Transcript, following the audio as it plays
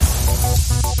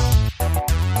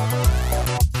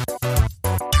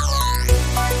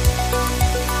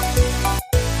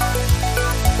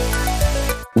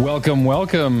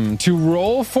Welcome to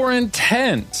Roll for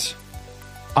Intent.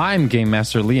 I'm Game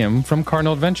Master Liam from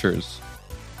Cardinal Adventures.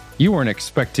 You weren't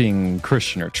expecting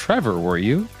Christian or Trevor, were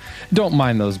you? Don't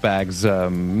mind those bags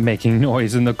making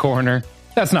noise in the corner.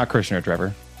 That's not Christian or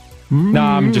Trevor. No,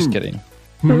 I'm just kidding.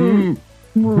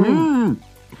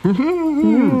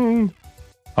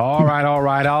 All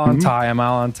right. I'll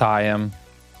untie him.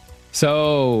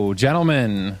 So,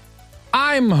 gentlemen,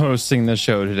 I'm hosting the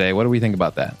show today. What do we think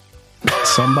about that?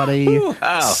 Somebody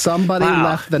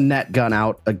left the net gun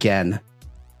out again.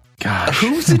 Gosh.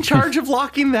 Who's in charge of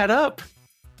locking that up?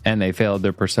 And they failed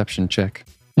their perception check.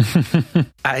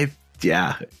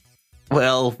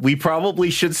 Well, we probably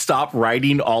should stop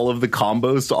writing all of the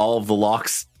combos to all of the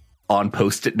locks on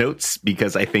Post-it notes,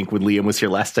 because I think when Liam was here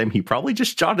last time, he probably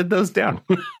just jotted those down.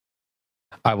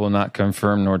 I will not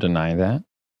confirm nor deny that.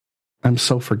 I'm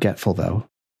so forgetful, though.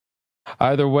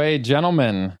 Either way,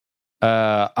 gentlemen,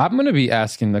 I'm going to be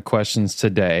asking the questions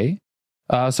today.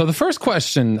 So the first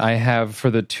question I have for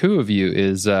the two of you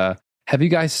is, have you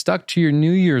guys stuck to your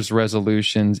New Year's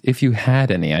resolutions, if you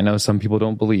had any? I know some people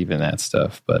don't believe in that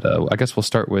stuff, but I guess we'll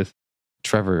start with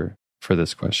Trevor for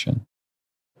this question.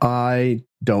 I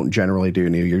don't generally do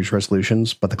New Year's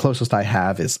resolutions, but the closest I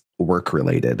have is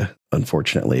work-related,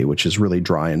 unfortunately, which is really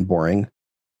dry and boring.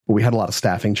 We had a lot of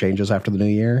staffing changes after the new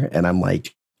year, and I'm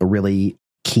like really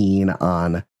keen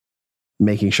on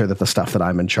making sure that the stuff that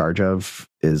I'm in charge of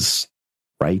is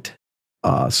right.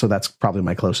 So that's probably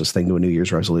my closest thing to a New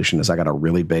Year's resolution is I got a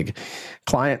really big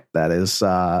client that is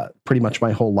pretty much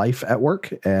my whole life at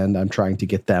work, and I'm trying to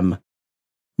get them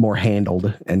more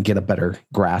handled and get a better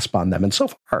grasp on them. And so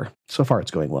far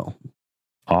it's going well.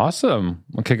 Awesome.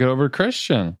 We'll kick it over to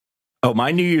Christian. Oh,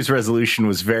 my New Year's resolution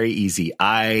was very easy.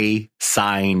 I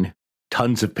sign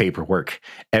tons of paperwork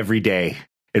every day.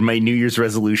 And my New Year's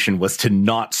resolution was to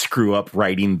not screw up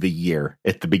writing the year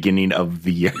at the beginning of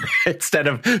the year. Instead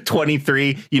of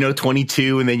 23,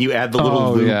 22, and then you add the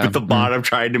little loop at the bottom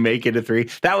trying to make it a 3.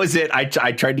 That was it. I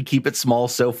tried to keep it small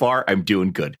so far. I'm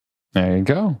doing good. There you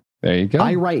go.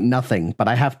 I write nothing, but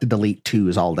I have to delete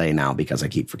 2s all day now because I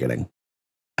keep forgetting.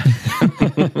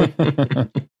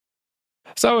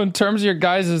 So in terms of your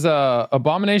guys'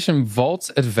 Abomination Vault's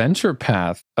adventure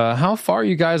path, how far are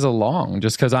you guys along?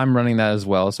 Just because I'm running that as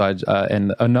well. So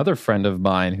and another friend of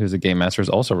mine who's a game master is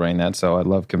also running that. So I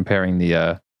love comparing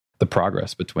the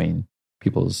progress between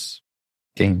people's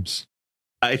games.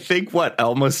 I think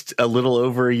almost a little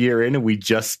over a year in, and we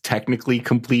just technically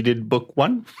completed book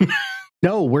 1.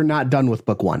 No, we're not done with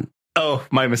book 1. Oh,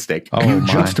 my mistake. You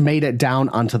just made it down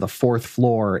onto the 4th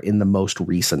floor in the most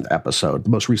recent episode,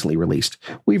 the most recently released.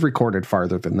 We've recorded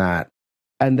farther than that,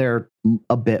 and they're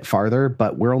a bit farther,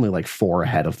 but we're only like 4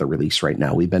 ahead of the release right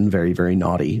now. We've been very, very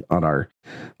naughty on our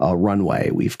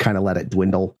runway. We've kind of let it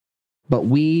dwindle, but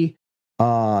we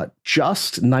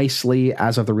just nicely,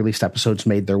 as of the released episodes,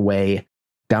 made their way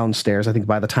downstairs. I think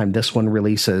by the time this one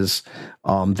releases,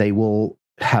 they will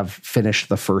have finished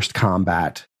the first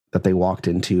combat that they walked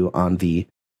into on the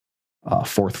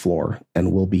 4th floor,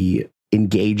 and will be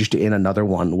engaged in another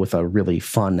one with a really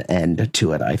fun end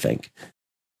to it, I think.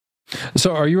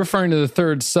 So are you referring to the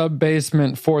 3rd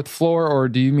sub-basement, 4th floor, or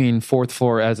do you mean 4th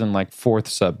floor as in like 4th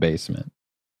sub-basement?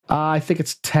 I think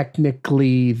it's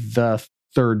technically the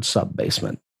 3rd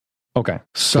sub-basement. Okay.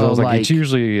 So like it's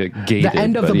usually gated. The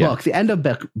end of the book, the end of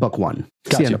book 1.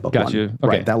 Got the end of book 1. Okay.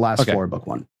 Right, that last floor of book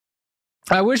 1.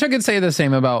 I wish I could say the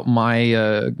same about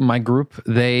my my group.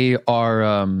 They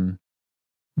are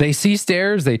they see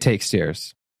stairs, they take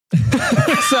stairs.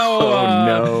 So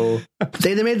no,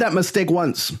 they made that mistake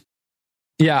once.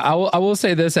 Yeah, I will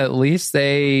say this: at least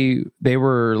they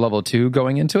were level 2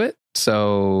 going into it.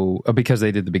 So because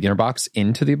they did the beginner box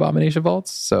into the Abomination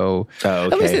Vaults, so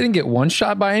at least they didn't get one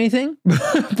shot by anything,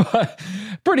 but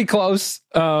pretty close.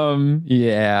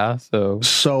 Yeah.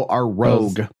 So our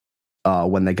rogue.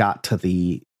 When they got to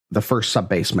the first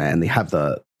sub-basement and they have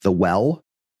the well,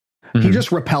 he just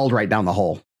rappelled right down the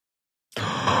hole.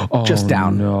 Just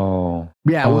down. No.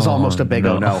 Yeah, it was almost a big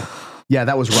no. Yeah,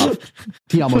 that was rough.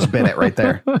 He almost bit it right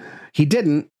there. He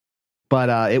didn't,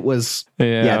 but it was...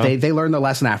 Yeah, they learned their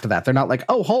lesson after that. They're not like,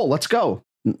 oh, hole, let's go.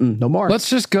 No more.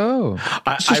 Let's just go.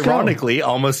 Ironically,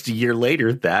 almost a year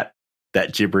later, that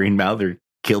gibbering mouther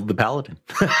killed the paladin.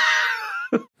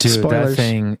 Dude, Spoilers.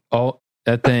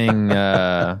 That thing,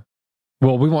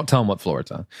 well, we won't tell him what floor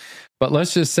it's on, but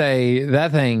let's just say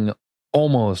that thing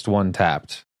almost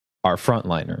one-tapped our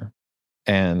frontliner.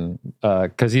 And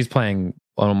because he's playing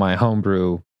one of my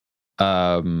homebrew,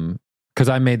 because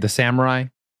I made the samurai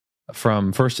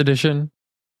from 1st edition,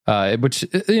 which,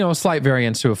 slight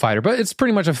variance to a fighter, but it's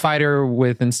pretty much a fighter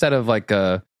with, instead of like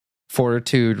a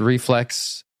fortitude,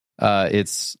 reflex.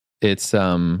 It's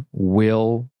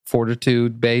will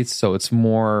fortitude based, so it's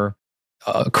more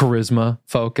charisma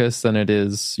focused than it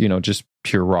is, just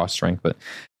pure raw strength. But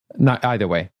not either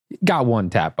way. Got one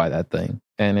tap by that thing,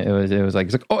 and it was like,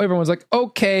 oh, everyone's like,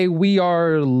 okay, we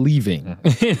are leaving.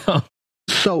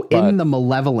 So in the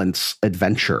Malevolence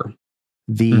adventure,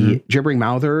 the gibbering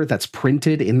mouther that's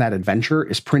printed in that adventure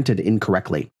is printed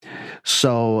incorrectly.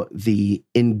 So the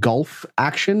engulf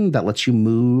action that lets you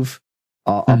move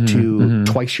up to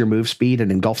twice your move speed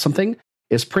and engulf something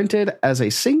is printed as a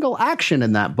single action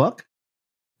in that book.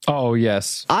 Oh,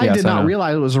 yes. I did not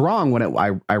realize it was wrong when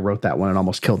I wrote that one and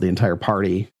almost killed the entire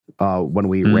party when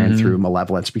we ran through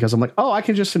Malevolence, because I'm like, oh, I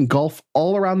can just engulf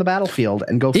all around the battlefield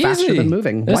and go faster than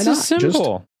moving. Why not?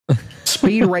 Simple. Just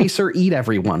speed racer, eat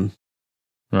everyone.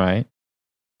 Right.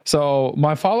 So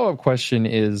my follow-up question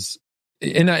is,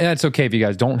 and that's okay if you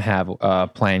guys don't have a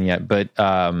plan yet, but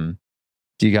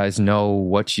do you guys know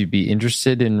what you'd be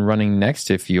interested in running next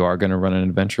if you are going to run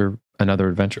another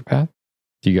adventure path?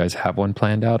 Do you guys have one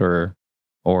planned out, or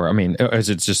I mean, is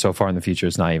it just so far in the future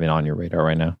it's not even on your radar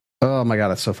right now? Oh my god,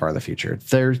 that's so far in the future.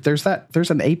 There's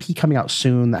an AP coming out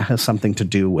soon that has something to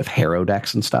do with hero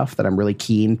decks and stuff that I'm really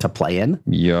keen to play in.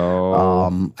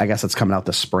 I guess it's coming out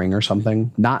this spring or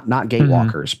something. Not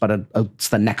Gatewalkers, but it's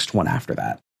the next one after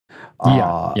that.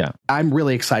 Yeah. I'm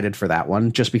really excited for that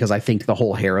one, just because I think the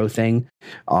whole hero thing,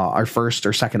 our first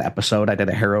or second episode, I did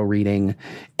a hero reading.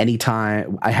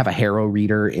 Anytime I have a hero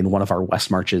reader in one of our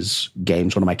West Marches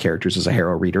games, one of my characters is a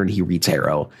hero reader and he reads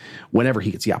hero whenever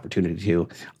he gets the opportunity to.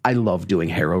 I love doing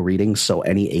hero readings. So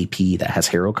any AP that has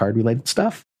hero card related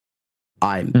stuff,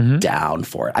 I'm down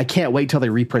for it. I can't wait till they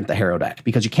reprint the hero deck,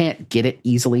 because you can't get it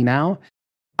easily now.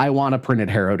 I want a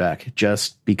printed hero deck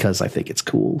just because I think it's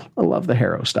cool. I love the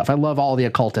hero stuff. I love all the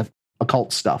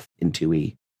occult stuff in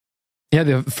 2E.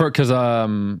 Yeah, because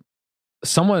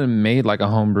someone made like a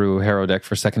homebrew hero deck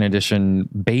for second edition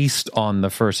based on the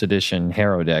first edition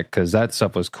hero deck, because that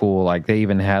stuff was cool. Like they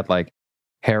even had like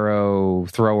hero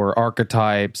thrower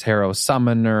archetypes, hero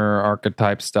summoner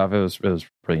archetype stuff. It was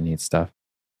pretty neat stuff.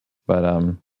 But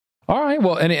all right.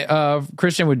 Well, any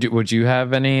Christian, would you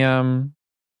have any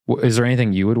is there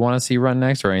anything you would want to see run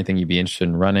next, or anything you'd be interested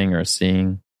in running or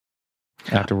seeing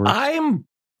afterwards?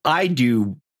 I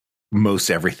do most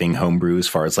everything homebrew as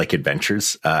far as like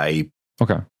adventures. I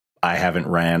haven't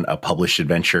ran a published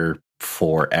adventure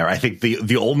forever. I think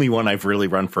the only one I've really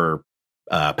run for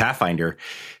Pathfinder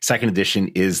second edition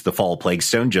is the Fall of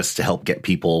Plaguestone, just to help get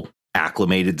people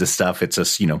acclimated to stuff. It's a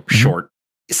short,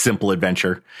 simple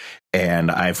adventure,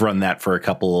 and I've run that for a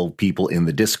couple of people in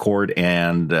the Discord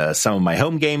and some of my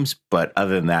home games. But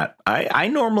other than that, I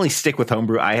normally stick with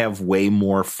homebrew. I have way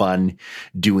more fun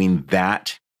doing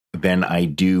that than I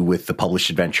do with the published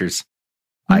adventures.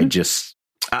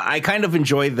 I kind of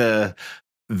enjoy that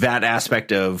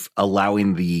aspect of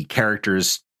allowing the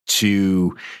characters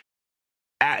to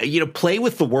play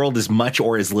with the world as much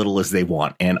or as little as they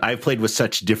want. And I've played with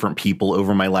such different people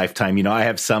over my lifetime. I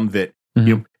have some that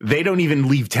they don't even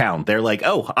leave town. They're like,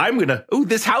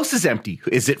 this house is empty.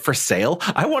 Is it for sale?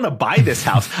 I want to buy this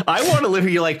house. I want to live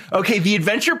here. You're like, okay, the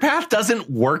adventure path doesn't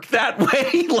work that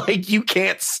way. Like, you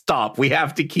can't stop. We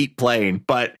have to keep playing.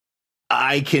 But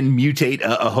I can mutate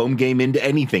a home game into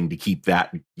anything to keep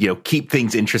that, keep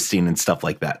things interesting and stuff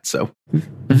like that. So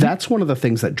that's one of the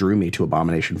things that drew me to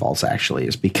Abomination Vaults, actually,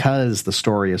 is because the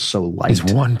story is so light.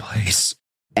 It's one place.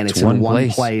 And it's in one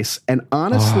place. And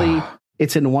honestly,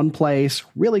 it's in one place,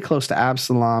 really close to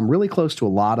Absalom, really close to a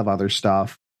lot of other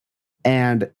stuff.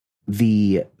 And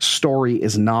the story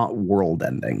is not world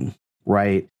ending,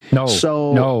 right?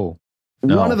 No.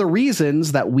 One of the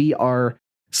reasons that we are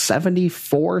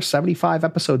 74, 75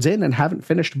 episodes in and haven't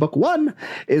finished book one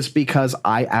is because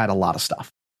I add a lot of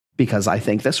stuff, because I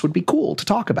think this would be cool to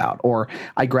talk about, or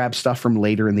I grab stuff from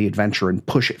later in the adventure and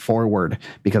push it forward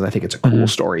because I think it's a cool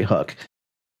story hook.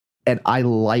 And I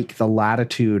like the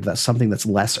latitude that something that's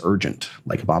less urgent,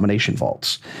 like Abomination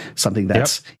Vaults, something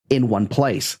that's in one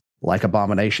place, like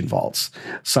Abomination Vaults,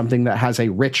 something that has a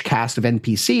rich cast of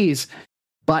NPCs,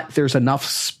 but there's enough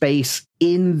space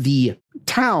in the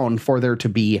town for there to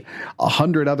be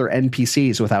 100 other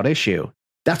NPCs without issue.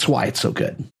 That's why it's so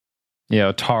good.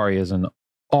 Yeah, Atari is an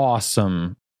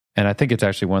awesome, and I think it's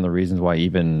actually one of the reasons why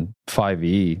even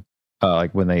 5e,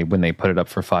 like when they put it up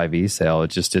for 5e sale, it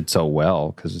just did so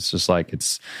well, because it's just like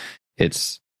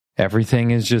it's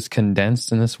everything is just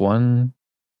condensed in this one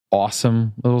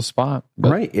awesome little spot.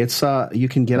 But, right. It's you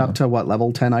can get up to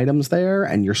level 10 items there,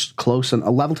 and you're close, and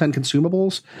level 10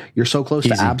 consumables. You're so close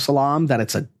to Absalom that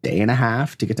it's a day and a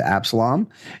half to get to Absalom.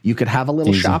 You could have a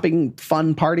little shopping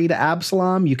fun party to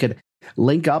Absalom. You could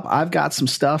Link up. I've got some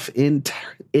stuff in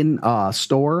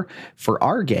store for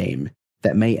our game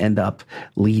that may end up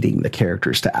leading the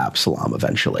characters to Absalom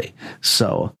eventually.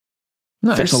 So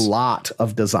nice. There's a lot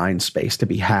of design space to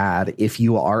be had if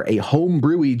you are a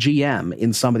homebrewy GM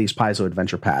in some of these Paizo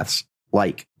adventure paths,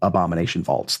 like Abomination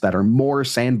Vaults, that are more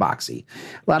sandboxy.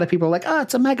 A lot of people are like, oh,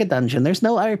 it's a mega dungeon, there's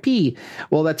no RP.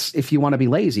 Well, that's if you want to be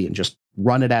lazy and just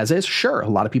run it as is. Sure, a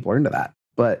lot of people are into that.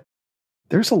 But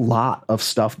there's a lot of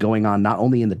stuff going on, not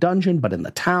only in the dungeon, but in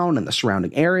the town and the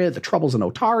surrounding area, the Troubles in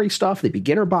Otari stuff, the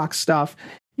beginner box stuff.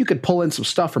 You could pull in some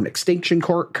stuff from Extinction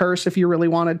Curse if you really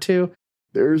wanted to.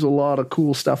 There's a lot of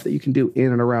cool stuff that you can do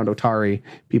in and around Otari.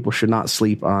 People should not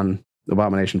sleep on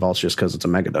Abomination Vaults just because it's a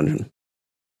mega dungeon.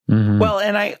 Mm-hmm. Well,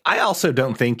 and I also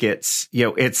don't think it's,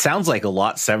 it sounds like a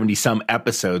lot, 70 some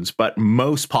episodes, but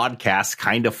most podcasts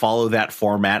kind of follow that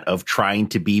format of trying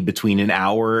to be between an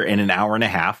hour and a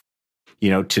half.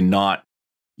 To not,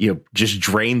 just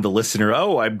drain the listener.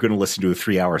 Oh, I'm going to listen to a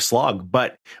 3-hour slog.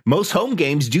 But most home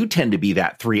games do tend to be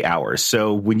that 3 hours.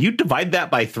 So when you divide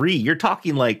that by 3, you're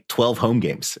talking like 12 home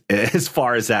games as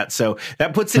far as that. So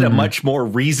that puts it a much more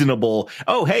reasonable.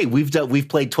 Oh, hey, we've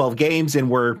played 12 games and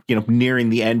we're, nearing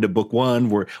the end of book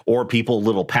 1 or people a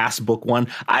little past book 1.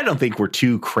 I don't think we're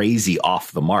too crazy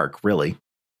off the mark, really.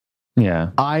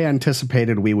 Yeah. I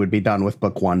anticipated we would be done with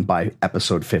book 1 by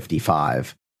episode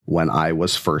 55. When I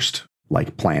was first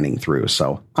planning through.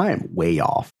 So I am way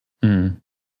off.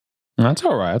 That's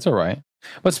all right. That's all right.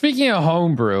 But speaking of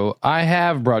homebrew, I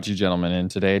have brought you gentlemen in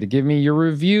today to give me your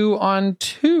review on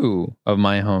 2 of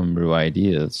my homebrew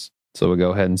ideas. So we'll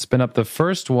go ahead and spin up the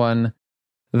first one,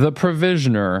 the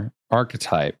Provisioner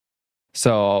archetype.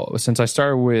 So since I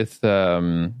started with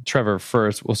Trevor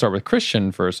first, we'll start with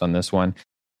Christian first on this one.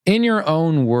 In your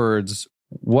own words,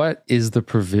 what is the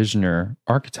Provisioner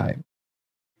archetype?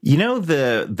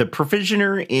 The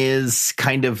Provisioner is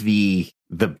kind of the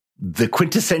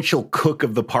quintessential cook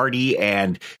of the party,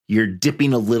 and you're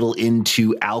dipping a little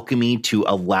into alchemy to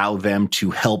allow them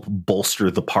to help bolster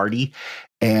the party.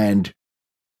 And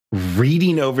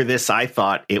reading over this, I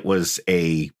thought it was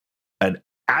an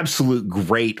absolute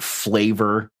great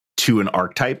flavor to an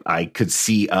archetype. I could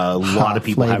see a lot of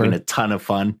people having a ton of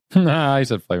fun. I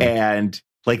said flavor. And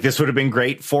this would have been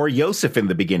great for Yosef in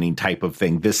the beginning type of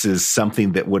thing. This is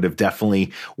something that would have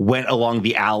definitely went along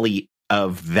the alley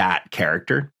of that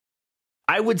character.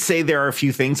 I would say there are a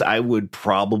few things I would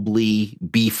probably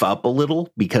beef up a little,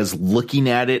 because looking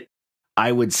at it,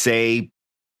 I would say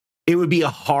it would be a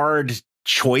hard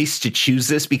choice to choose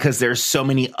this because there's so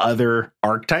many other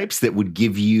archetypes that would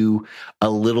give you a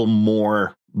little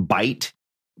more bite.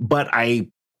 But I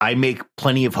make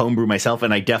plenty of homebrew myself,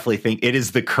 and I definitely think it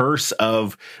is the curse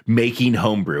of making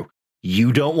homebrew.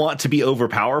 You don't want to be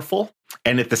overpowerful,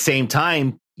 and at the same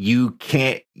time, you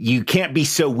can't be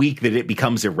so weak that it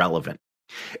becomes irrelevant.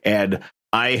 And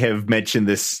I have mentioned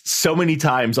this so many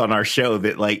times on our show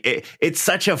that it's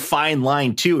such a fine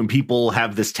line too, and people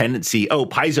have this tendency, oh,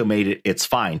 Paizo made it, it's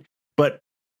fine. But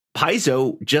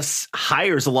Paizo just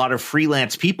hires a lot of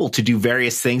freelance people to do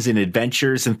various things in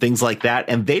adventures and things like that,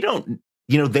 and they don't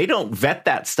vet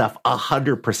that stuff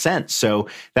 100%. So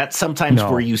that's sometimes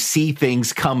where you see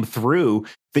things come through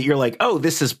that you're like, oh,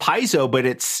 this is Paizo, but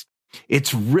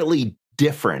it's really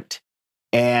different.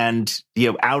 And,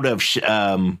 out of,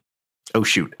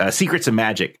 Secrets of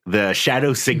Magic, the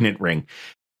Shadow Signet Ring.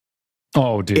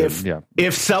 Oh, dude.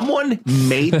 If someone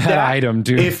made that item,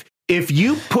 dude, if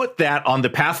you put that on the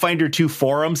Pathfinder 2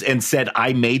 forums and said,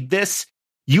 I made this,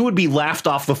 you would be laughed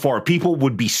off the floor. People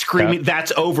would be screaming, yep.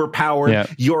 That's overpowered. Yep.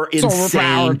 You're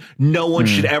insane. No one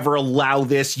should ever allow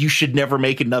this. You should never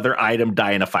make another item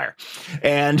die in a fire.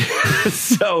 And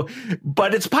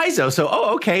but it's Paizo. So,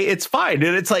 okay, it's fine.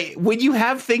 And it's like, when you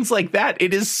have things like that,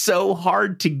 it is so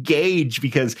hard to gauge,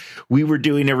 because we were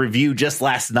doing a review just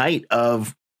last night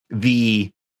of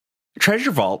the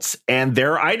treasure vaults, and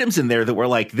there are items in there that were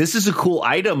like, this is a cool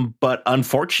item, but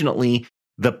unfortunately,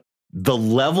 the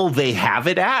level they have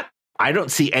it at, I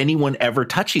don't see anyone ever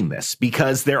touching this,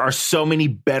 because there are so many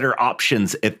better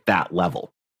options at that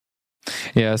level.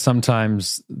 Yeah,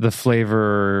 sometimes the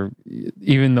flavor,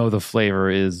 even though the flavor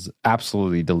is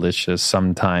absolutely delicious,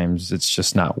 sometimes it's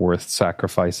just not worth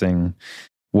sacrificing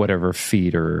whatever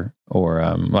feat or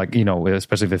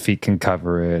especially if the feat can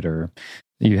cover it, or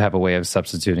you have a way of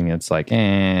substituting it. It's like,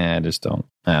 I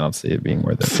don't see it being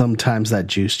worth it. Sometimes that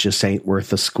juice just ain't worth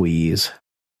the squeeze.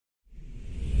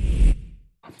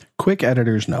 Quick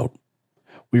editor's note.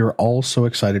 We are all so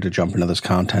excited to jump into this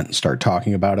content and start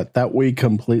talking about it that we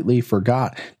completely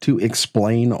forgot to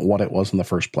explain what it was in the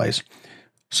first place.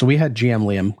 So we had GM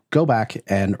Liam go back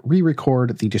and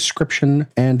re-record the description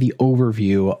and the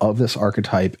overview of this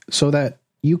archetype so that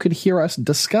you could hear us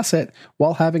discuss it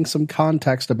while having some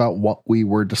context about what we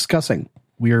were discussing.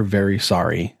 We are very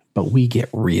sorry, but we get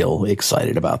real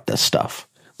excited about this stuff.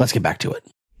 Let's get back to it.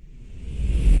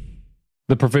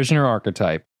 The Provisioner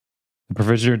archetype. The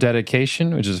Provisioner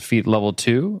dedication, which is feat level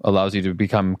 2, allows you to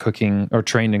become cooking or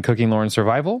trained in cooking lore and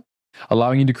survival,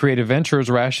 allowing you to create adventurer's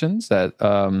rations that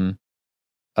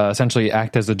essentially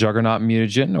act as a Juggernaut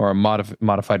mutagen or a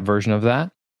modified version of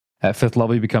that. At 5th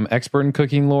level, you become expert in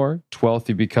cooking lore. 12th,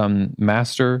 you become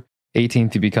master.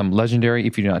 18th, you become legendary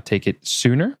if you do not take it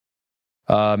sooner.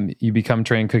 You become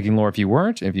trained in cooking lore if you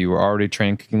weren't. If you were already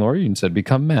trained in cooking lore, you instead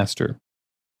become master.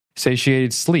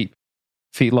 Satiated sleep.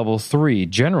 Feat level 3,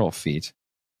 general feat.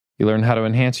 You learn how to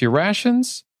enhance your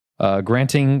rations,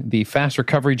 granting the fast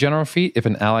recovery general feat. If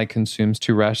an ally consumes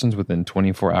 2 rations within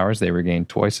 24 hours, they regain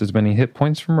twice as many hit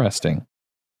points from resting.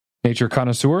 Nature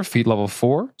Connoisseur, feat level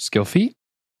 4, skill feat.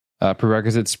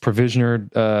 Prerequisites Provisioner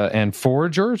and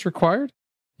Forager is required.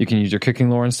 You can use your cooking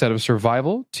lore instead of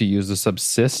survival to use the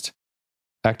subsist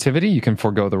activity. You can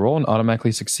forego the roll and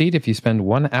automatically succeed if you spend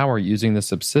 1 hour using the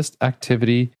subsist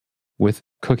activity with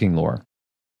cooking lore.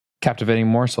 Captivating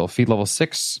Morsel, feat level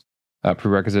 6,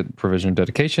 prerequisite Provisioner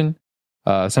dedication.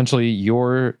 Essentially,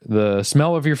 the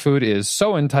smell of your food is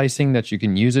so enticing that you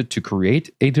can use it to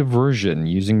create a diversion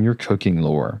using your cooking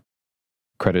lore.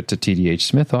 Credit to TDH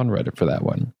Smith on Reddit for that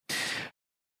one.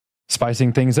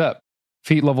 Spicing things up.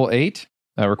 Feat level 8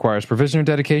 requires Provisioner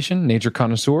dedication, Nature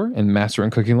Connoisseur, and Master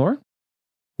in cooking lore.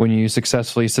 When you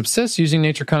successfully subsist using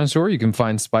Nature Connoisseur, you can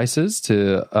find spices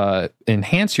to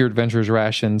enhance your adventurer's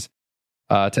rations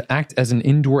to act as an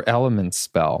indoor element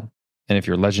spell. And if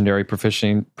you're legendary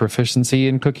proficiency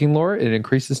in cooking lore, it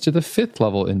increases to the 5th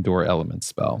level indoor element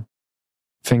spell.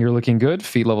 Finger Looking Good,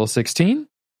 feat level 16.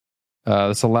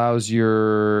 This allows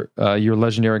your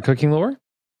legendary cooking lore,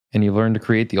 and you learn to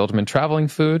create the ultimate traveling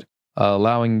food,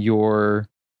 allowing your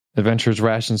adventurer's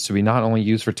rations to be not only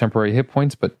used for temporary hit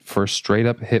points, but for straight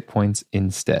up hit points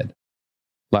instead.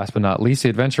 Last but not least, the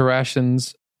adventure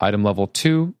rations, item level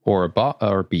 2 or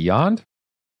beyond.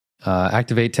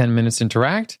 Activate 10 minutes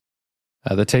interact.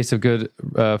 The taste of good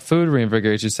food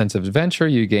reinvigorates your sense of adventure.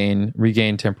 You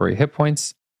regain temporary hit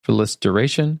points for list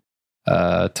duration.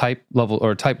 Type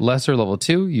lesser level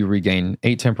 2, you regain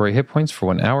 8 temporary hit points for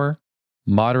 1 hour.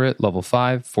 Moderate level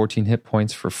 5, 14 hit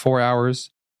points for 4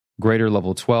 hours. Greater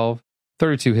level 12,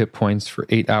 32 hit points for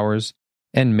 8 hours.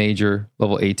 And major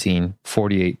level 18,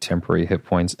 48 temporary hit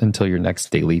points until your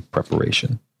next daily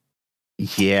preparation.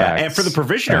 Yeah, Facts. and for the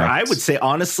Provisioner, I would say,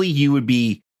 honestly, you would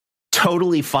be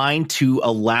totally fine to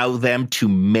allow them to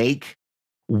make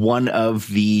one of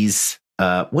these,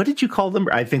 what did you call them?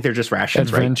 I think they're just rations,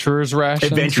 Adventurer's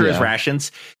rations? Adventurer's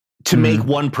rations, to make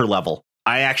one per level.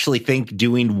 I actually think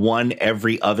doing one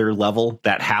every other level,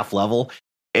 that half level,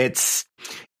 at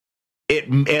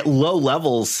low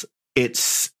levels,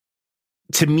 it's,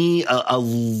 to me,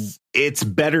 it's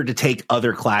better to take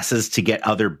other classes to get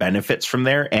other benefits from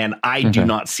there. And I do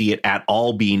not see it at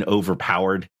all being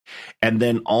overpowered. And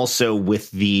then also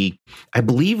with I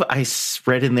believe I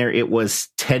read in there, it was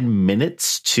 10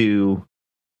 minutes to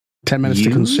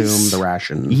consume the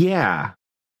ration. Yeah.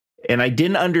 And I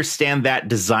didn't understand that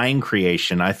design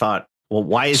creation. I thought, well,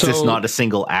 why is this not a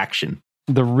single action?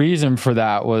 The reason for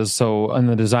that was, so in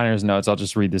the designer's notes, I'll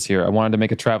just read this here. I wanted to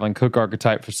make a traveling cook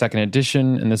archetype for 2nd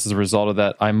edition, and this is a result of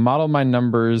that. I modeled my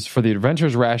numbers for the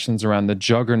adventurer's rations around the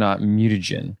Juggernaut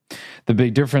mutagen. The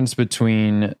big difference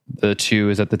between the two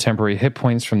is that the temporary hit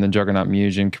points from the Juggernaut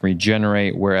mutagen can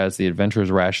regenerate, whereas the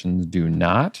adventurer's rations do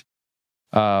not.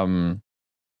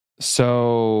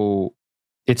 So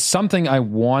it's something I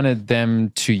wanted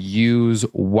them to use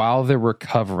while they're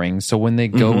recovering. So when they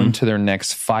go into their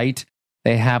next fight,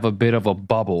 they have a bit of a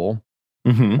bubble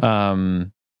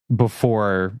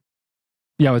before.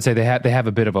 Yeah, I would say they have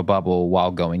a bit of a bubble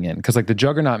while going in, because like the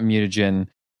Juggernaut mutagen,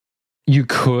 you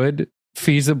could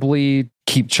feasibly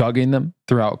keep chugging them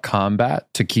throughout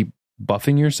combat to keep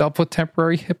buffing yourself with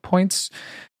temporary hit points,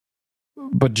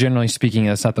 but generally speaking,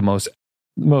 that's not the most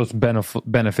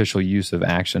beneficial use of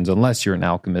actions unless you're an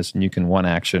alchemist and you can one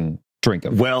action drink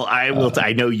them. Well,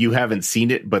 I know you haven't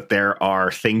seen it, but there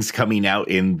are things coming out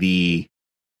in the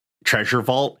treasure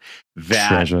vault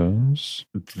that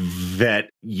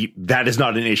is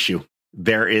not an issue.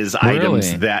 There is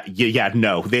items that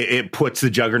it puts the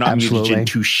Juggernaut mutagen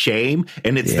to shame,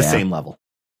 and it's the same level.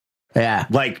 Yeah,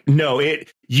 like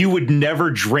you would never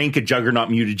drink a Juggernaut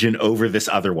mutagen over this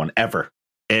other one ever.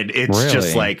 And it's just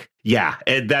Really? like, yeah,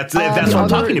 and that's what I'm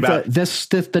talking about.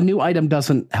 The new item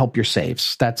doesn't help your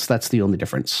saves. That's the only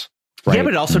difference. Right? Yeah,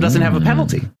 but it also doesn't have a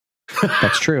penalty.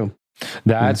 That's true.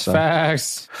 That's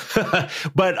facts.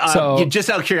 But just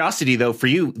out of curiosity, though, for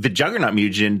you, the Juggernaut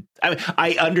Mugen,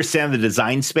 I understand the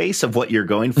design space of what you're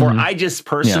going for. I just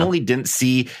personally didn't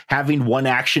see having one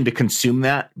action to consume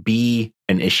that be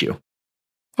an issue.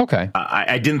 Okay.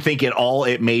 I didn't think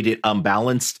it made it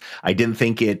unbalanced. I didn't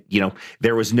think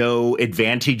there was no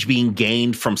advantage being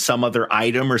gained from some other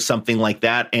item or something like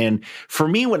that. And for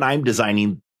me, when I'm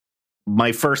designing,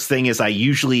 my first thing is I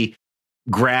usually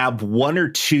grab one or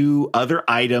two other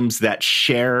items that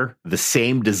share the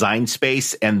same design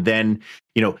space. And then,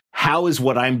 how is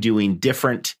what I'm doing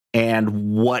different?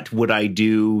 And what would I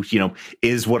do?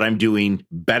 Is what I'm doing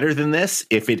better than this?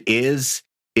 If it is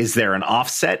there an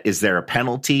offset? Is there a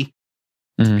penalty?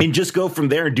 And just go from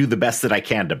there and do the best that I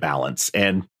can to balance.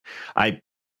 And I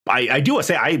do want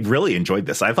to say I really enjoyed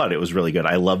this. I thought it was really good.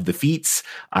 I loved the feats.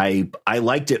 I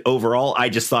liked it overall. I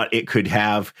just thought it could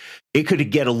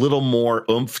get a little more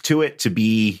oomph to it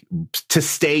to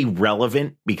stay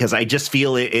relevant, because I just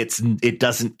feel it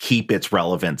doesn't keep its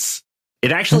relevance.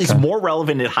 It actually is more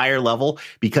relevant at higher level,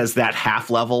 because that half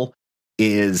level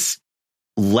is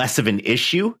less of an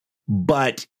issue,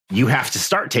 but you have to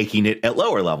start taking it at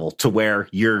lower level to where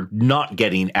you're not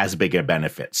getting as big a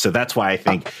benefit. So that's why I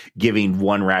think giving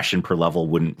one ration per level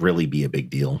wouldn't really be a big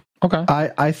deal. Okay.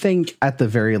 I think at the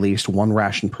very least, one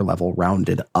ration per level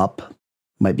rounded up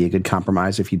might be a good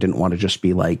compromise if you didn't want to just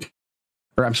be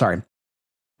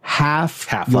half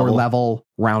your level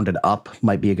rounded up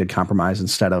might be a good compromise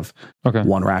instead of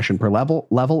one ration per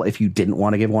level if you didn't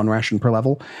want to give one ration per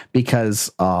level, because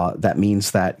that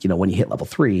means that, when you hit level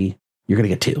 3, you're going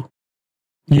to get 2.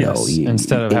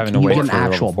 Instead of having to wait for an for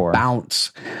actual level 4.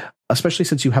 bounce, especially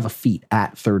since you have a feat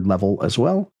at 3rd level as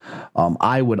well.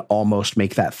 I would almost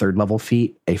make that 3rd level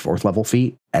feat a 4th level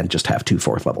feat and just have 2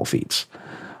 4th level feats.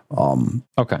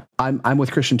 I'm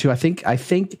with Christian too. I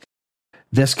think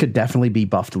this could definitely be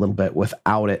buffed a little bit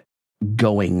without it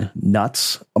going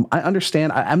nuts. I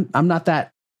understand. I'm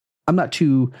not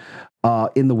too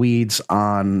in the weeds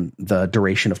on the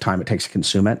duration of time it takes to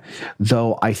consume it,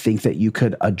 though I think that you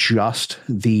could adjust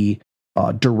the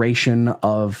duration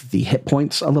of the hit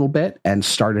points a little bit and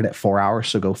start it at 4 hours.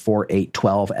 So go 4, 8,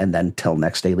 12, and then till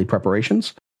next daily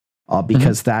preparations,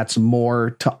 because that's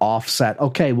more to offset.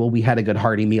 Okay, well, we had a good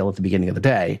hearty meal at the beginning of the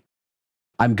day.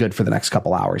 I'm good for the next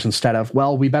couple hours, instead of,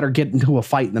 well, we better get into a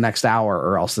fight in the next hour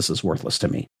or else this is worthless to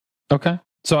me. Okay.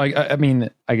 So I mean,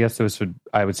 I guess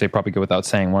I would say probably go without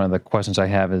saying. One of the questions I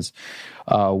have is,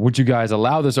 would you guys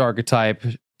allow this archetype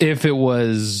if it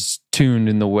was tuned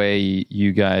in the way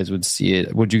you guys would see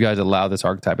it? Would you guys allow this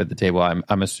archetype at the table?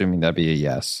 I'm assuming that'd be a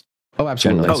yes. Oh,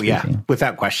 absolutely. Oh, yeah,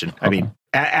 without question. I mean,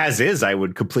 as is, I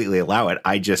would completely allow it.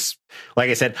 I just,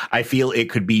 like I said, I feel it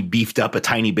could be beefed up a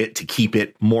tiny bit to keep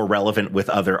it more relevant with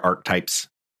other archetypes.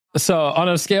 So on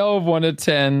a scale of 1 to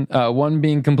 10, 1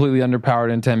 being completely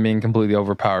underpowered and 10 being completely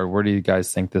overpowered, where do you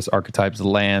guys think this archetype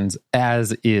lands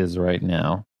as is right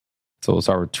now? So we'll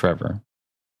start with Trevor.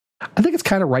 I think it's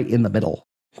kind of right in the middle,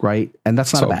 right? And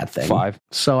that's not a bad thing. 5.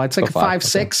 So I'd say 5,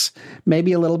 6,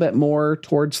 maybe a little bit more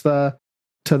towards to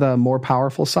the more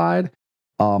powerful side.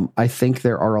 I think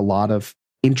there are a lot of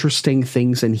interesting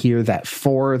things in here that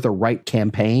for the right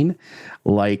campaign,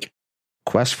 like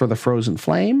Quest for the Frozen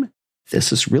Flame,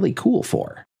 this is really cool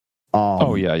for.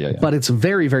 Yeah. But it's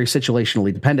very, very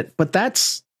situationally dependent. But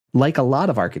that's like a lot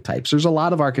of archetypes. There's a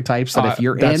lot of archetypes that if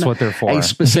you're in what they're for. A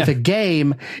specific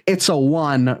game, it's a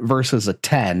 1 versus a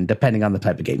 10, depending on the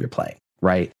type of game you're playing,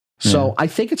 right? So I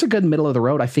think it's a good middle of the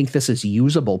road. I think this is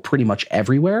usable pretty much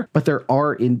everywhere, but there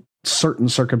are in certain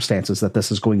circumstances that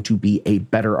this is going to be a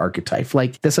better archetype.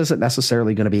 Like, this isn't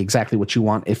necessarily going to be exactly what you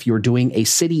want if you're doing a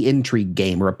city intrigue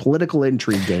game or a political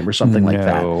intrigue game or something like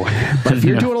that. But if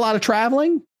you're doing a lot of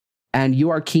traveling and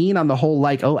you are keen on the whole,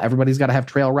 like, oh, everybody's got to have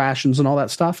trail rations and all that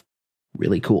stuff,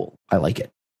 really cool. I like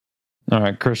it. All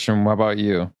right, Christian, what about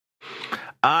you?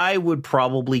 I would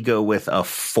probably go with a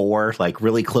 4, like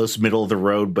really close middle of the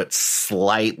road, but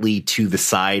slightly to the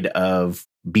side of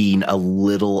being a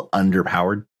little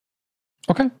underpowered.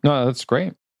 Okay. No, that's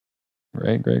great.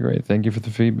 Great. Thank you for the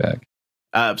feedback.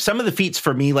 Some of the feats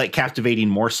for me, like Captivating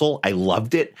Morsel, I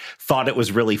loved it. Thought it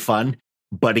was really fun.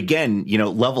 But again,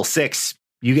 level 6,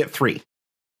 you get 3.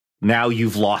 Now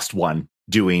you've lost 1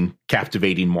 doing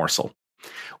Captivating Morsel,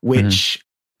 which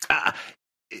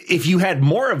if you had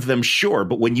more of them, sure.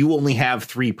 But when you only have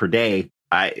 3 per day,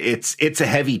 it's a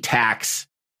heavy tax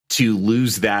to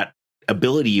lose that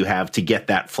ability you have to get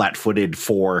that flat-footed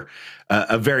for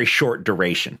a very short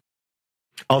duration.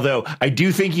 Although I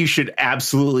do think you should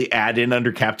absolutely add in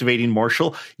under Captivating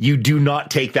Morsel, you do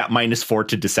not take that -4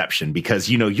 to deception because,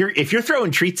 if you're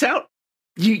throwing treats out,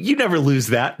 you never lose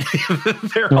that.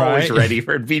 They're always ready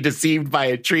to be deceived by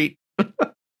a treat.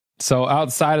 So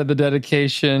outside of the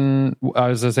dedication, I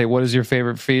was going to say, what is your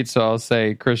favorite feat? So I'll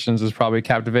say Christian's is probably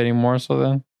Captivating Morsel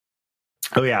then.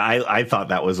 Oh, yeah. I thought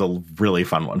that was a really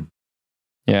fun one.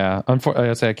 Yeah.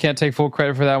 Unfortunately, I can't take full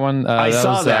credit for that one. I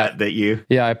saw that you...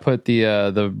 Yeah, I put the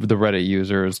Reddit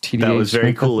users. TDH that was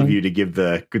very cool of you to give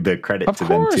the credit to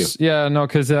them, too. Yeah, no,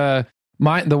 because the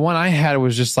one I had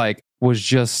was just, I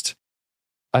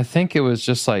think it was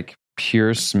just like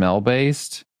pure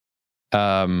smell-based.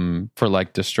 For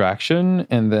like distraction,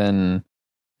 and then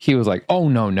he was like, "Oh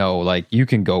no, like you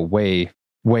can go way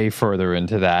further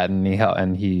into that,"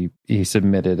 and he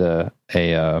submitted a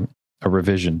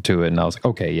revision to it, and I was like,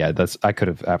 "Okay, yeah, I could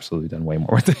have absolutely done way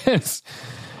more with this."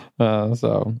 What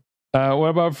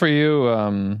about for you?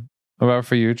 What about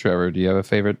for you, Trevor? Do you have a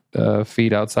favorite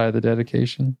feat outside the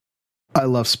dedication? I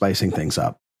love spicing things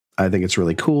up. I think it's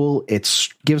really cool. It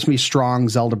gives me strong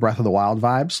Zelda Breath of the Wild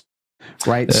vibes.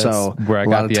 Right. That's so a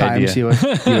lot of times you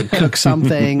would cook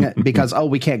something because,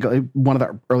 we can't go. One of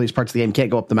the earliest parts of the game,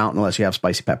 can't go up the mountain unless you have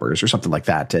spicy peppers or something like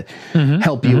that to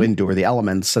help you endure the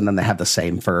elements. And then they have the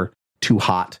same for too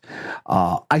hot.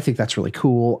 I think that's really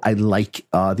cool. I like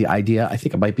the idea. I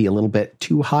think it might be a little bit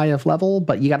too high of level,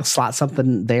 but you got to slot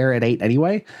something there at 8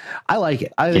 anyway. I like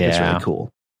it. I think it's really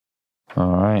cool.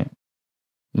 All right.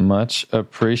 Much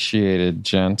appreciated,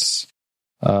 gents.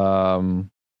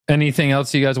 Anything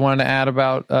else you guys wanted to add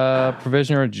about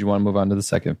provision, or did you want to move on to the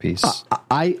second piece?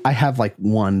 I have like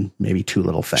one, maybe two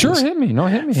little things. Sure, hit me. No,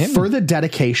 hit me. For the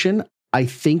dedication, I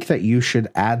think that you should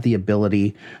add the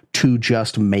ability to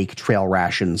just make trail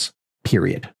rations,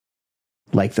 period.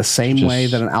 Like the same way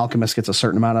that an alchemist gets a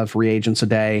certain amount of reagents a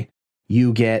day,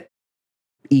 you get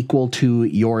equal to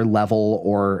your level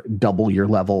or double your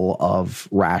level of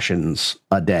rations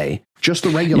a day. Just the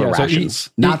regular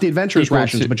rations, not the adventurous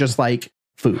rations, but just like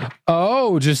food.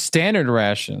 Oh, just standard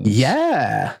rations.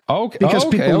 Yeah. Okay. Because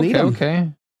people need them.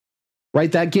 Okay.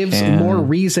 Right. That gives more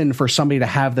reason for somebody to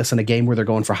have this in a game where they're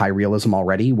going for high realism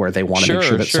already, where they want to make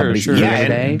sure that somebody's eating a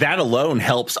day. And that alone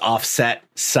helps offset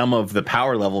some of the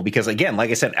power level because, again, like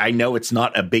I said, I know it's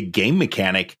not a big game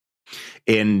mechanic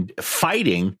in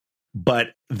fighting,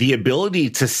 but the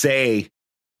ability to say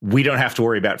we don't have to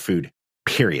worry about food,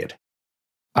 period.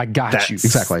 I got you.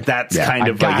 Exactly. That's kind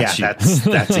of like,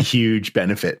 that's a huge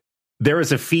benefit. There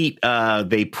was a feat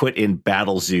they put in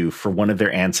Battle Zoo for one of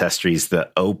their ancestries,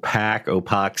 the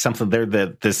OPAC, something. They're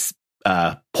this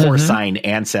porcine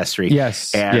ancestry.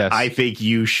 Yes. And I think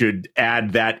you should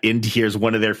add that into here as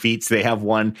one of their feats. They have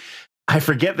one. I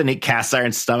forget the name, cast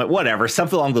iron stomach, whatever,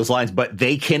 something along those lines, but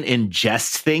they can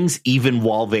ingest things even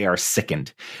while they are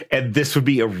sickened. And this would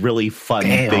be a really fun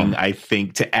thing, I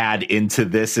think, to add into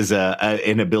this as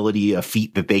an ability, a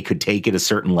feat that they could take at a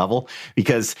certain level,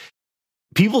 because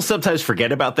people sometimes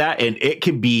forget about that, and it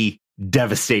can be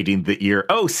devastating that you're,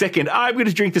 sickened. I'm going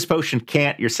to drink this potion.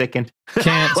 Can't, you're sickened.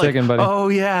 Can't, sickened, buddy. Oh,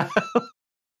 yeah.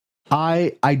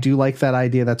 I do like that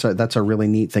idea. That's a really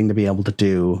neat thing to be able to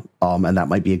do. And that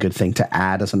might be a good thing to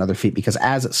add as another feat, because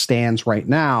as it stands right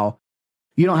now,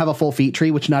 you don't have a full feat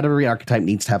tree, which not every archetype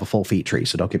needs to have a full feat tree.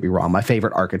 So don't get me wrong. My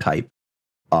favorite archetype,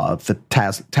 the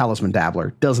Talisman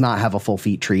Dabbler, does not have a full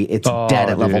feat tree. It's dead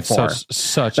at level 4.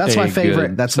 That's my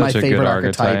favorite. That's my favorite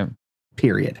archetype.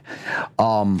 Period.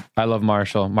 I love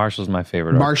Marshall. Marshall's my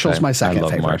favorite. Marshall's my second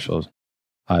favorite.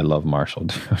 I love Marshall.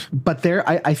 But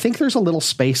I think there's a little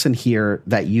space in here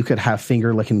that you could have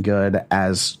Finger Licking Good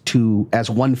as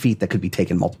one feat that could be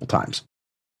taken multiple times.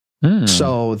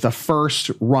 So the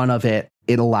first run of it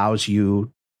allows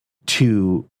you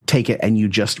to take it and you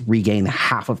just regain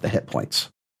half of the hit points.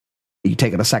 You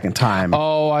take it a second time.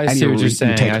 Oh, I see what you're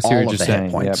saying. You I take see all what of you're the saying.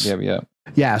 hit points. Yep.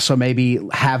 Yeah, so maybe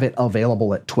have it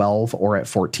available at 12 or at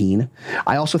 14.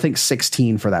 I also think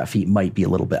 16 for that feat might be a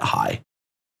little bit high.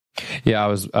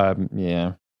 Yeah,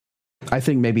 I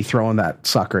think maybe throwing that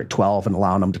sucker at 12 and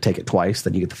allowing them to take it twice,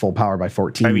 then you get the full power by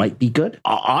 14 might be good.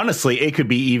 Honestly, it could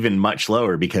be even much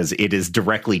lower because it is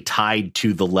directly tied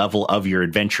to the level of your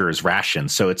adventurer's ration.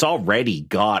 So it's already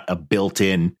got a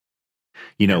built-in,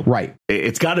 right.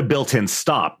 It's got a built-in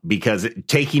stop, because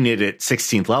taking it at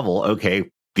 16th level, okay,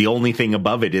 the only thing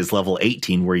above it is level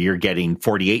 18 where you're getting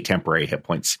 48 temporary hit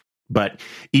points. But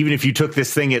even if you took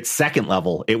this thing at second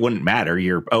level, it wouldn't matter.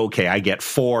 You're okay. I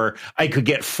could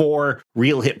get 4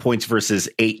 real hit points versus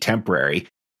 8 temporary.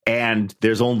 And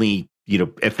there's only,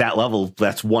 at that level,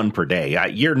 that's 1 per day.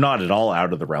 You're not at all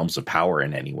out of the realms of power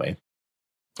in any way.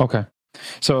 Okay.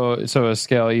 So a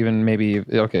scale even maybe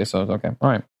okay. So okay, all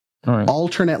right.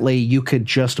 Alternately, you could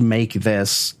just make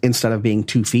this, instead of being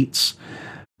 2 feats,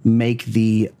 make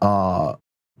the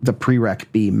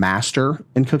prereq be master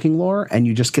in cooking lore, and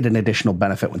you just get an additional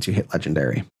benefit once you hit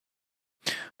legendary.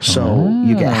 So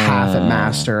you get half at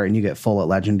master and you get full at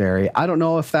legendary. I don't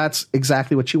know if that's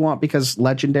exactly what you want, because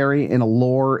legendary in a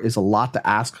lore is a lot to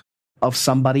ask of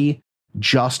somebody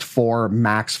just for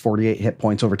max 48 hit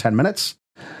points over 10 minutes.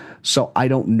 So I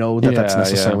don't know that that's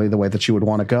necessarily the way that you would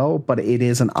want to go, but it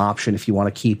is an option if you want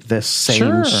to keep this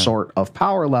same sort of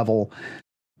power level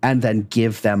and then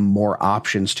give them more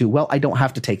options to, well, I don't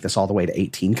have to take this all the way to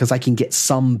 18 because I can get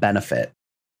some benefit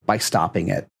by stopping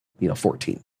at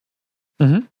 14.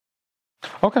 Mm-hmm.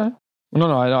 Okay.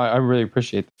 No, I really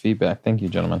appreciate the feedback. Thank you,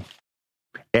 gentlemen.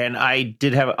 And I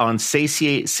did have on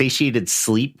satiated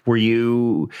sleep.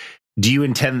 Do you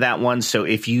intend that one? So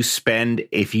if you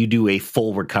do a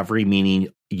full recovery, meaning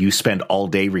you spend all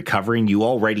day recovering, you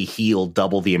already heal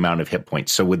double the amount of hit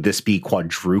points. So would this be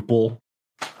quadruple?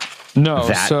 No.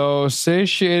 So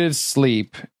satiated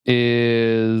sleep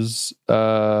is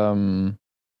so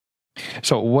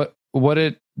what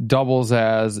it doubles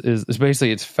as is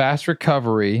basically it's fast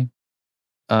recovery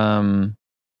on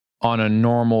a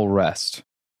normal rest.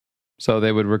 So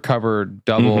they would recover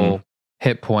double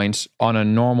hit points on a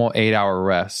normal 8-hour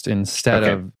rest instead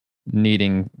of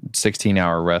needing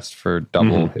 16-hour rest for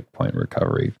double hit point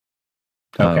recovery.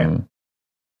 Okay.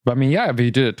 But I mean, yeah, if you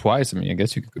did it twice, I mean, I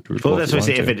guess you could do it. Well, that's what I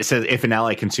say. If it says if an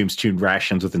ally consumes 2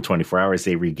 rations within 24 hours,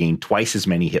 they regain twice as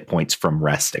many hit points from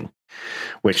resting.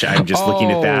 Which I'm just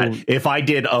looking at that. If I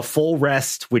did a full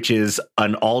rest, which is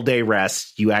an all-day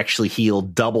rest, you actually heal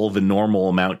double the normal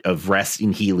amount of rest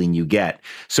and healing you get.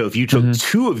 So if you took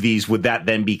 2 of these, would that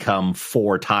then become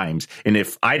 4 times? And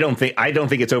if I don't think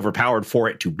it's overpowered for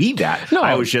it to be that. No,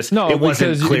 I was just it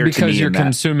wasn't clear to me because you're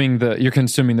consuming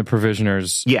the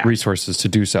provisioner's resources to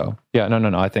do so. Yeah,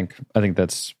 no. I think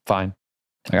that's fine.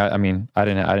 I mean, I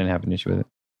didn't have an issue with it.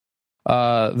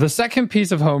 The second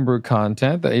piece of homebrew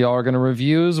content that y'all are going to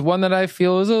review is one that I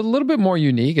feel is a little bit more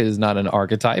unique. It is not an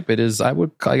archetype. It is, I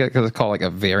call like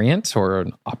a variant or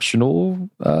an optional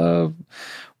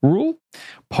rule.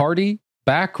 Party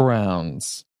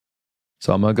backgrounds.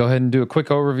 So I'm going to go ahead and do a quick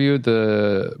overview of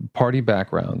the party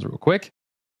backgrounds real quick.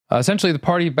 Essentially, the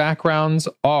party backgrounds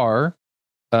are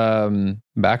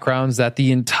backgrounds that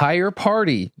the entire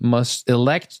party must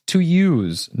elect to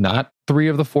use, not 3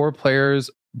 of the 4 players.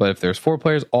 But if there's 4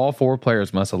 players, all 4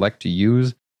 players must elect to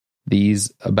use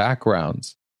these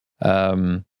backgrounds.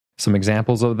 Some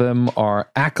examples of them are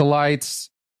acolytes,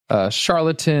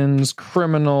 charlatans,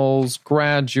 criminals,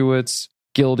 graduates,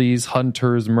 guildies,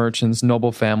 hunters, merchants,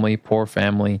 noble family, poor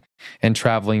family, and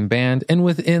traveling band. And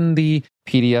within the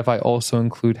PDF, I also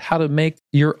include how to make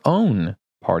your own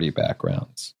party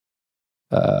backgrounds.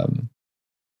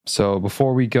 So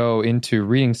before we go into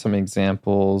reading some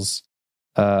examples,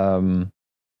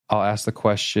 I'll ask the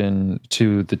question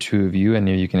to the 2 of you, and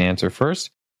you can answer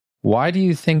first. Why do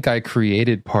you think I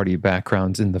created party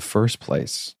backgrounds in the first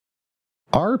place?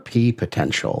 RP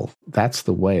potential. That's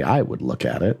the way I would look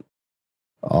at it.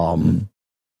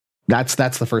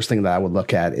 That's the first thing that I would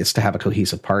look at, is to have a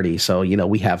cohesive party. So,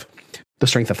 we have the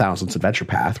Strength of Thousands adventure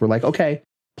path. We're like, okay,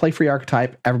 play free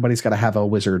archetype. Everybody's got to have a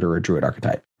wizard or a druid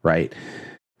archetype, right?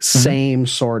 Same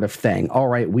sort of thing. All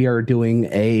right, we are doing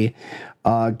a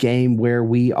game where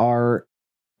we are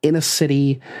in a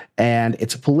city and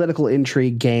it's a political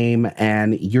intrigue game,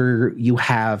 and you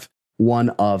have one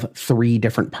of 3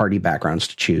 different party backgrounds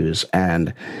to choose,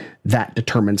 and that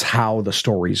determines how the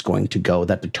story is going to go.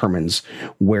 That determines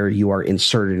where you are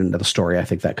inserted into the story. I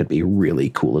think that could be really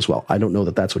cool as well. I don't know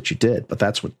that that's what you did, but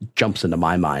that's what jumps into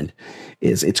my mind.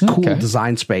 Is it's cool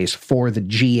design space for the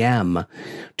GM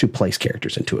to place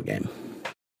characters into a game.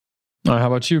 All right, how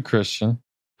about you, Christian?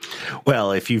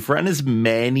 Well, if you've run as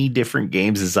many different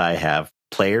games as I have,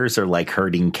 players are like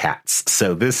herding cats.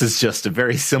 So this is just a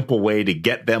very simple way to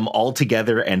get them all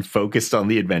together and focused on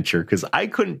the adventure, because I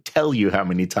couldn't tell you how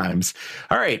many times,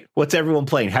 all right, what's everyone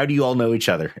playing? How do you all know each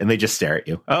other? And they just stare at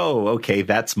you. Oh, okay,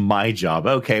 that's my job.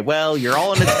 Okay, well, you're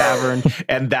all in a tavern,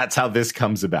 and that's how this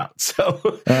comes about.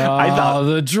 So I thought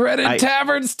the dreaded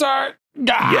tavern start.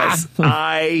 Yes,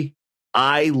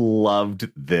 I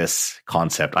loved this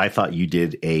concept. I thought you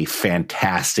did a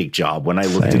fantastic job. When I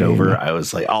looked it over, I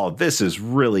was like, oh, this is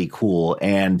really cool.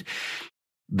 And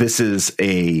this is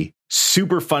a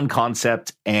super fun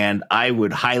concept, and I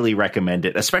would highly recommend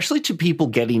it, especially to people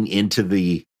getting into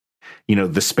the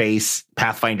space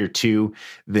Pathfinder 2,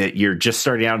 that you're just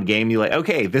starting out in game. You're like,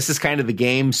 okay, this is kind of the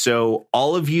game. So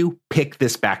all of you pick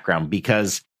this background,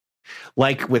 because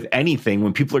like with anything,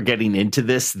 when people are getting into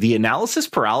this, the analysis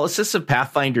paralysis of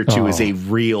Pathfinder 2 is a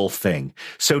real thing.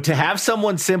 So to have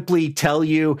someone simply tell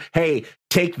you, hey,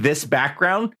 take this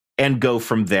background and go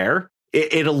from there,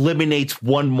 it eliminates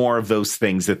one more of those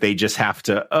things that they just have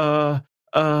to,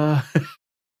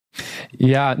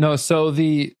 Yeah, no, so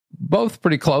both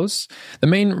pretty close. The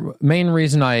main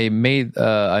reason I made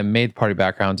party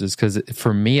backgrounds is because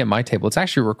for me at my table, it's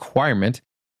actually a requirement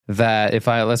that if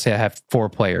let's say I have 4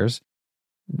 players,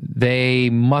 they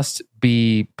must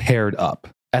be paired up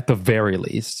at the very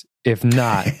least, if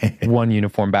not one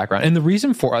uniform background. And the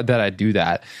reason for that I do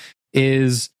that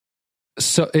is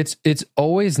so it's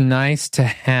always nice to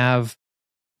have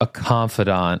a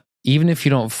confidant, even if you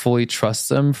don't fully trust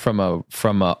them from a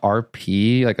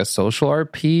RP, like a social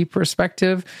RP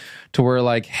perspective, to where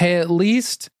like, hey, at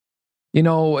least, you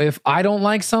know, if I don't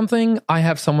like something, I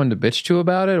have someone to bitch to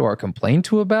about it or complain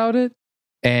to about it.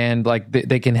 And like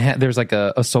they can there's like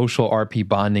a social RP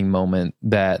bonding moment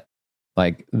that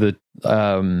like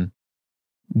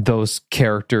those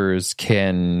characters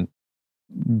can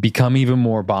become even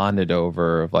more bonded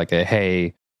over, like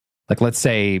hey, like let's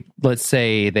say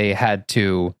they had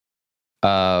to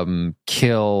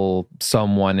kill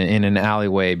someone in an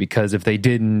alleyway because if they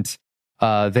didn't,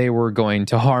 they were going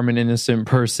to harm an innocent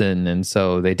person, and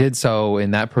so they did so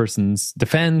in that person's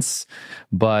defense.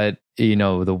 But you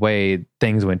know, the way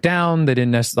things went down, they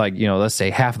didn't necessarily, like, you know, let's say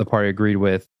half the party agreed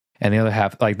with, and the other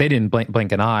half, like, they didn't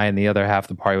blink an eye, and the other half of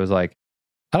the party was like,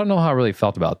 I don't know how I really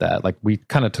felt about that. Like, we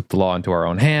kind of took the law into our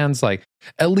own hands. Like,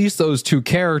 at least those 2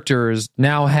 characters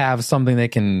now have something they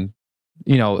can,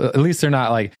 you know, at least they're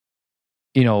not like,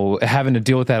 you know, having to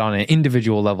deal with that on an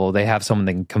individual level. They have someone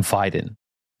they can confide in,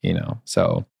 you know.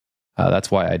 So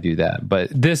that's why I do that. But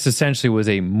this essentially was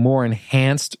a more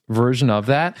enhanced version of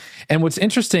that. And what's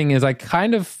interesting is I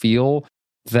kind of feel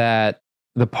that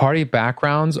the party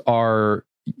backgrounds are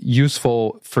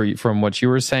useful from what you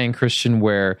were saying, Christian,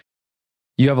 where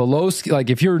you have a low skill, like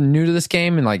if you're new to this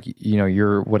game and like, you know,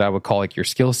 you're what I would call like your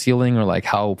skill ceiling or like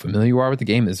how familiar you are with the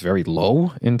game is very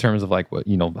low in terms of like what,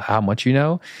 you know, how much you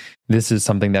know. This is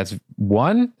something that's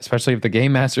one, especially if the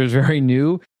game master is very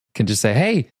new, can just say,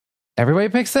 hey, everybody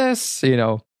picks this, you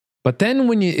know. But then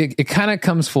when it kind of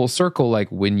comes full circle, like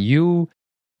when you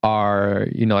are,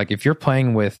 you know, like if you're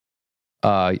playing with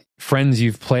friends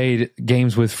you've played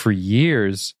games with for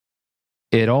years,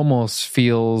 it almost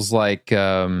feels like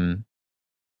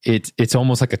it's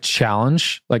almost like a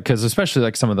challenge, like, because especially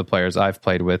like some of the players I've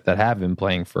played with that have been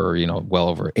playing for, you know, well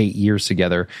over 8 years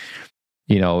together,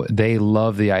 you know, they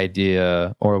love the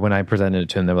idea, or when I presented it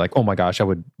to them, they're like, oh my gosh,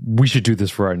 we should do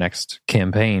this for our next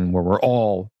campaign where we're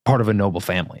all part of a noble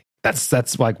family.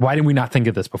 That's like, why didn't we not think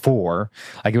of this before?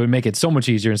 Like, it would make it so much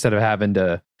easier instead of having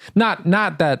to, not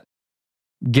that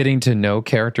getting to know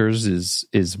characters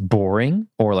is boring,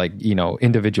 or like, you know,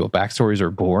 individual backstories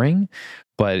are boring,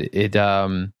 but it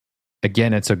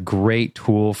again, it's a great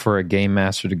tool for a game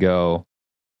master to go,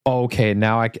 okay,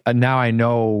 now I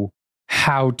know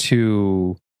how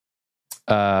to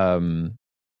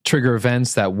trigger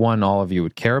events that all of you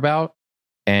would care about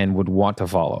and would want to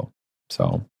follow.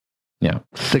 So yeah.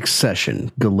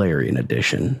 Succession Galarian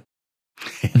edition.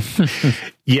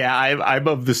 Yeah, I'm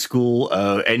of the school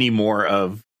anymore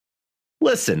of,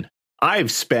 listen,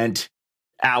 I've spent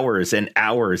hours and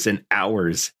hours and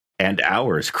hours and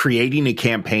hours creating a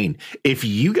campaign. If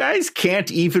you guys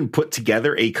can't even put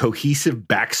together a cohesive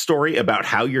backstory about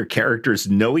how your characters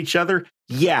know each other,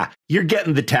 yeah, you're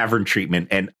getting the tavern treatment,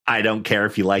 and I don't care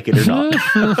if you like it or not.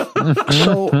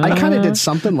 So I kind of did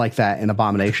something like that in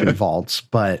Abomination Vaults,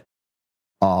 but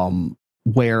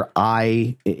where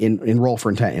I in Roll for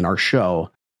Intent in our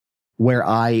show, where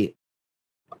I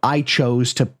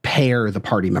chose to pair the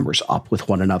party members up with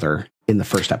one another in the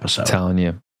first episode. I'm telling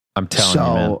you, man.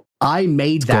 So I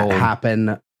made that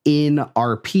happen in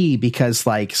RP because,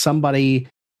 like, somebody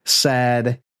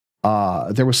said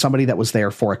there was somebody that was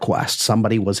there for a quest.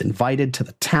 Somebody was invited to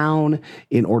the town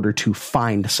in order to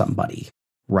find somebody,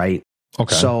 right?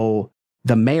 Okay. So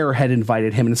the mayor had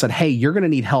invited him and said, hey, you're going to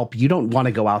need help. You don't want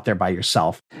to go out there by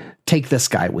yourself. Take this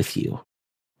guy with you.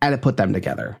 And it put them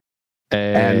together.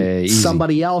 And easy.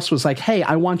 Somebody else was like, hey,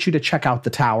 I want you to check out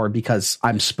the tower because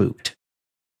I'm spooked.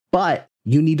 But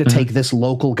you need to take this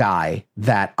local guy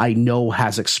that I know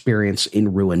has experience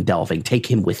in ruin delving. Take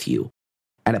him with you.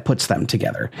 And it puts them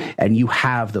together. And you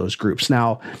have those groups.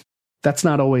 Now, that's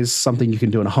not always something you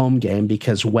can do in a home game,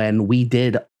 because when we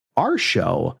did our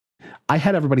show, I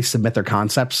had everybody submit their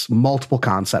concepts, multiple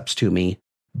concepts to me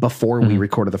before we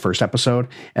recorded the first episode.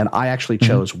 And I actually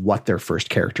chose what their first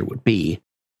character would be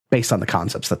based on the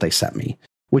concepts that they sent me,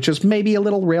 which is maybe a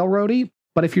little railroady,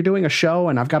 But if you're doing a show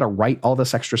and I've got to write all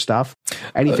this extra stuff,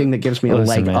 anything that gives me a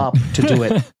leg man. up to do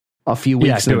it a few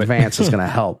weeks in advance is going to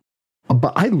help.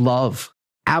 But I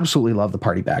absolutely love the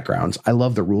party backgrounds. I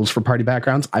love the rules for party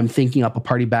backgrounds. I'm thinking up a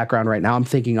party background right now. I'm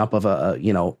thinking up of a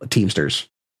Teamsters.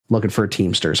 Looking for a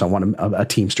Teamsters. I want a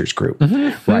Teamsters group,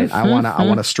 right? I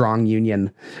want a strong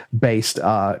union based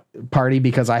party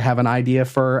because I have an idea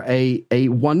for a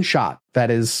one shot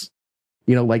that is,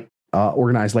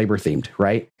 organized labor themed,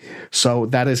 right? So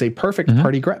that is a perfect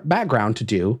party background to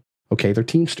do. Okay, they're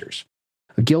Teamsters.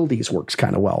 Guildies works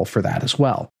kind of well for that as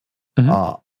well.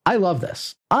 I love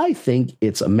this. I think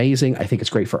it's amazing. I think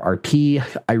it's great for RP.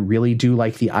 I really do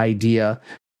like the idea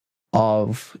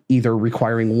of either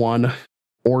requiring one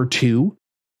or two.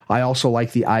 I also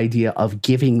like the idea of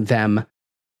giving them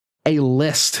a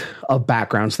list of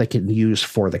backgrounds they can use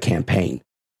for the campaign.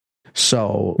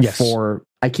 So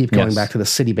I keep going back to the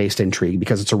city-based intrigue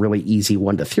because it's a really easy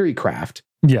one to theory craft.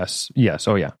 Yes.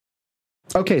 Oh, yeah.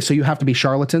 Okay, so you have to be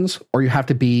charlatans or you have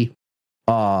to be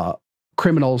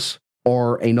criminals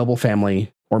or a noble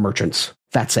family or merchants.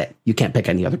 That's it. You can't pick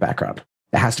any other background.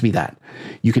 It has to be that.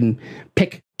 You can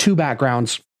pick two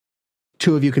backgrounds.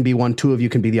 Two of you can be one, two of you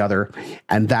can be the other,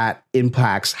 and that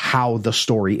impacts how the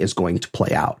story is going to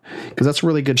play out. Because that's a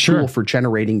really good tool for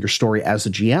generating your story as a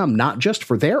GM, not just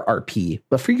for their RP,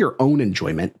 but for your own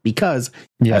enjoyment. Because,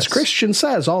 as Christian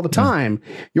says all the time,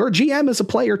 your GM is a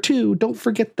player too. Don't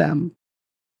forget them.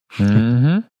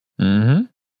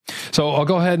 So I'll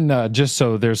go ahead and just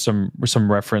so there's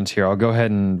some reference here, I'll go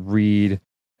ahead and read.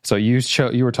 So you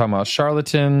were talking about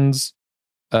charlatans,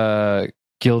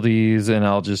 guildies, and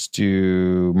I'll just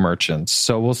do merchants.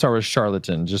 So we'll start with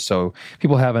charlatan, just so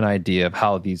people have an idea of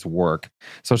how these work.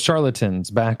 So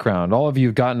charlatans, background. All of you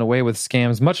have gotten away with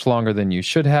scams much longer than you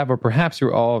should have, or perhaps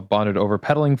you all have bonded over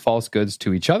peddling false goods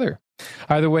to each other.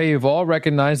 Either way, you've all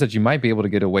recognized that you might be able to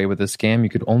get away with a scam you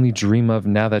could only dream of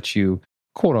now that you,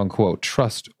 quote-unquote,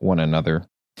 trust one another.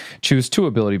 Choose 2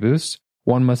 ability boosts.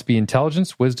 One must be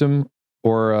intelligence, wisdom,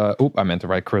 or, I meant to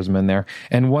write charisma in there,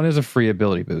 and one is a free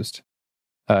ability boost.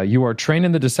 You are trained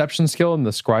in the deception skill and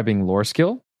the scribing lore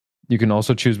skill. You can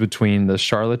also choose between the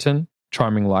charlatan,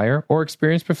 charming liar, or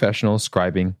experienced professional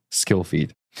scribing skill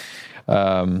feat.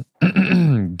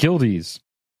 Guildies.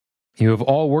 You have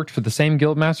all worked for the same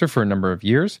guildmaster for a number of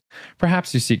years.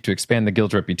 Perhaps you seek to expand the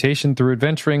guild's reputation through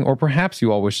adventuring, or perhaps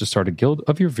you all wish to start a guild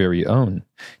of your very own.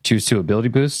 Choose 2 ability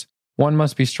boosts. One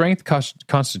must be strength,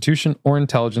 constitution, or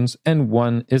intelligence, and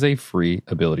one is a free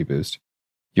ability boost.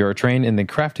 You are trained in the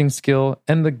crafting skill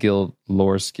and the guild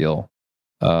lore skill.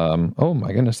 Oh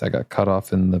my goodness, that got cut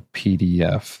off in the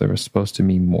PDF. There was supposed to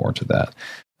be more to that.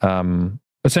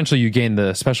 Essentially, you gain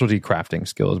the specialty crafting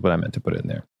skill is what I meant to put in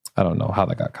there. I don't know how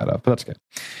that got cut off, but that's good.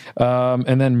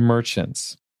 And then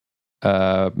merchants.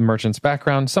 Merchants'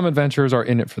 background. Some adventurers are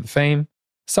in it for the fame.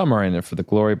 Some are in it for the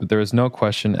glory, but there is no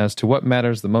question as to what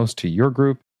matters the most to your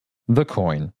group, the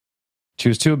coin.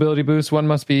 Choose 2 ability boosts. One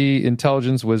must be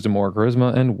intelligence, wisdom, or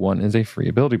charisma, and one is a free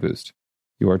ability boost.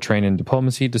 You are trained in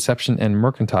diplomacy, deception, and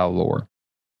mercantile lore.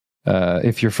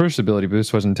 If your first ability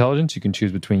boost was intelligence, you can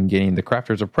choose between gaining the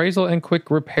crafter's appraisal and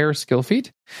quick repair skill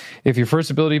feat. If your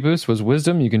first ability boost was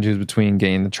wisdom, you can choose between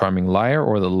gaining the charming liar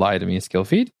or the lie to me skill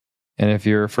feat. And if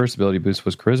your first ability boost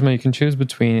was charisma, you can choose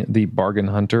between the bargain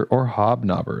hunter or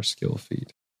hobnobber skill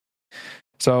feat.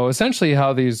 So essentially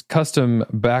how these custom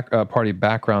party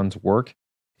backgrounds work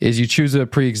is you choose a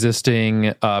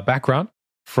pre-existing background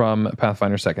from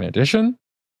Pathfinder 2nd Edition.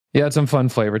 You add some fun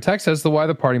flavor text as to why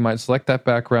the party might select that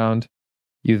background.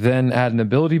 You then add an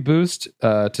ability boost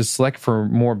to select for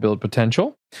more build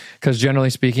potential. Because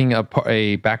generally speaking,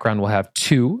 a background will have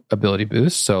 2 ability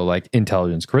boosts. So like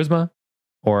intelligence, charisma,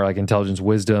 or like intelligence,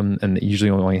 wisdom, and it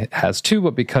usually only has 2,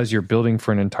 but because you're building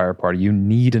for an entire party, you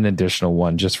need an additional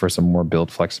one just for some more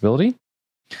build flexibility.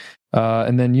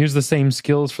 And then use the same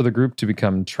skills for the group to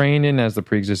become trained in as the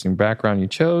pre-existing background you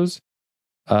chose.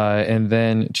 And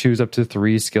then choose up to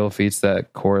 3 skill feats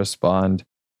that correspond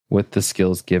with the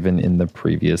skills given in the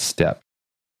previous step.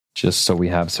 Just so we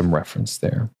have some reference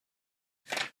there.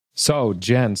 So,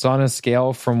 gents, on a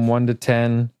scale from 1 to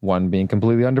 10, 1 being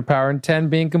completely underpowered and 10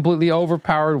 being completely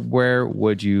overpowered, where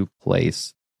would you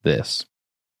place this?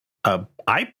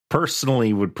 I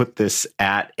personally would put this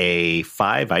at a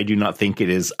 5. I do not think it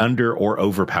is under or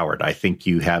overpowered. I think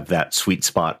you have that sweet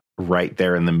spot right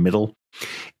there in the middle.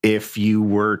 If you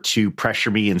were to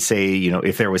pressure me and say,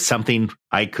 if there was something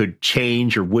I could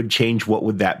change or would change, what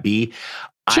would that be?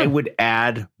 Sure. I would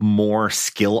add more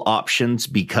skill options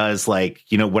because,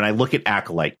 when I look at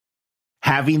Acolyte,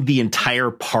 having the entire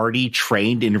party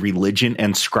trained in religion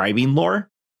and scribing lore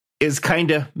is kind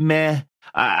of meh.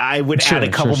 I would add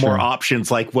a couple more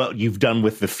options like what you've done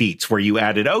with the feats where you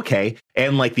added, okay,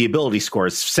 and like the ability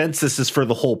scores. Since this is for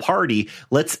the whole party,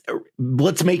 let's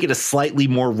make it a slightly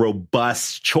more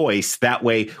robust choice. That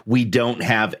way we don't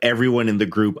have everyone in the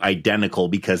group identical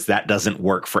because that doesn't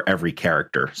work for every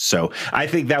character. So I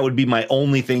think that would be my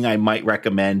only thing I might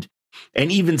recommend.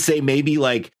 And even say maybe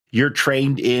like you're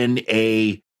trained in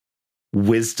a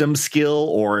wisdom skill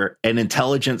or an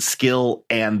intelligence skill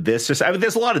and this.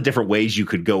 There's a lot of different ways you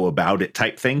could go about it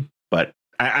type thing. But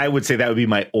I would say that would be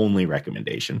my only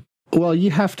recommendation. Well,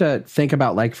 you have to think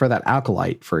about like for that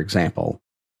Acolyte, for example,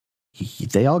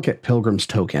 they all get Pilgrim's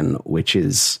Token, which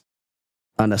is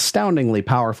an astoundingly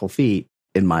powerful feat,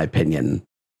 in my opinion,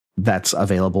 that's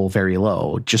available very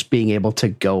low. Just being able to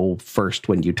go first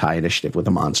when you tie initiative with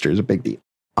a monster is a big deal,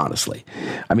 honestly.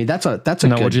 I mean, that's a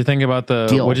no, what do you think about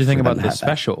the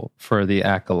special for the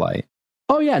Acolyte?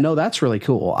 Oh yeah, no, that's really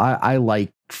cool. I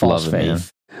like False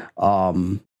Faith.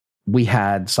 We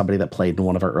had somebody that played in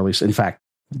one of our early, in fact,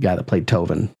 the guy that played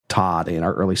Todd in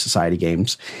our early society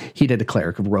games, he did a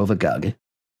cleric of Rovagug.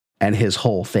 And his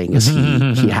whole thing is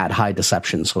he had high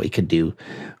deception, so he could do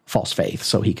False Faith,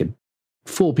 so he could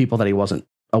fool people that he wasn't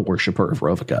a worshiper of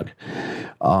Rovagug.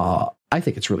 I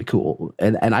think it's really cool.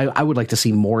 And I would like to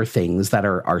see more things that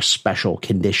are special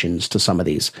conditions to some of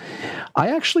these.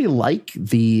 I actually like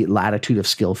the latitude of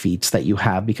skill feats that you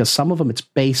have because some of them it's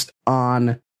based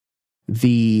on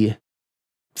the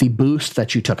boost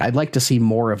that you took. I'd like to see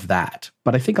more of that,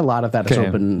 but I think a lot of that is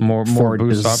open. More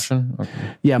boost option. Okay.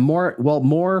 Yeah,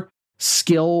 more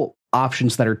skill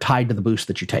options that are tied to the boost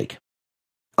that you take.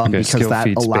 Because skill that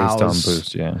feats allows based on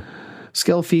boost. Yeah,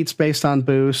 skill feats based on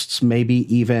boosts.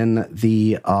 Maybe even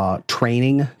the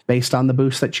training based on the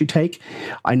boost that you take.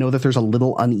 I know that there's a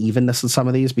little unevenness in some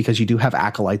of these because you do have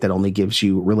Acolyte that only gives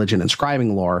you religion and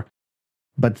scribing lore,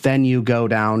 but then you go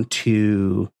down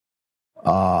to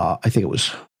I think it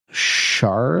was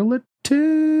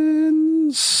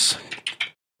Charlatans.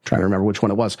 Trying to remember which one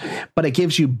it was, but it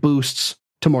gives you boosts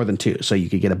to more than 2. So you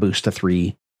could get a boost to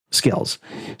 3 skills.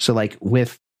 So like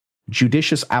with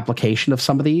judicious application of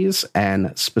some of these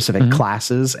and specific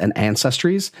classes and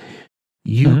ancestries,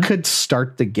 you could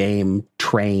start the game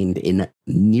trained in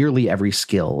nearly every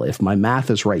skill. If my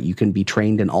math is right, you can be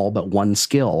trained in all but 1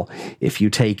 skill. If you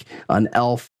take an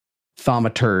elf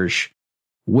thaumaturge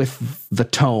with the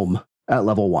tome at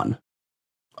level 1.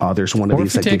 There's one of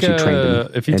these that gives you trained in.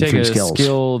 If you take a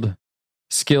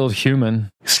skilled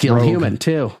human, skilled human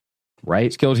too,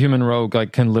 right? Skilled human rogue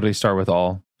like can literally start with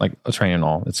all, like a train in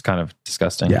all. It's kind of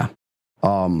disgusting. Yeah.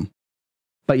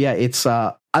 But yeah, it's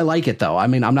I like it though. I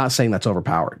mean, I'm not saying that's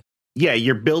overpowered. Yeah,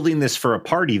 you're building this for a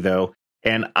party though,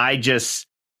 and I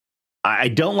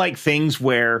don't like things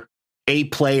where a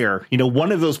player,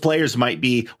 one of those players might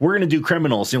be, we're going to do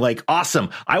criminals. You're like,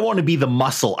 awesome. I want to be the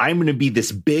muscle. I'm going to be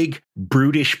this big,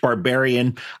 brutish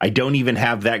barbarian. I don't even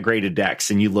have that great a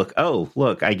dex. And you look,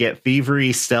 I get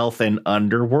thievery, stealth, and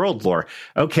underworld lore.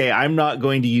 Okay, I'm not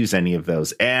going to use any of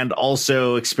those. And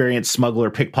also experience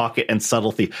smuggler, pickpocket, and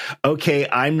subtle thief. Okay,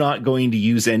 I'm not going to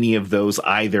use any of those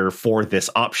either for this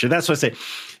option. That's what I say.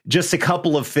 Just a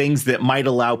couple of things that might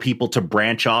allow people to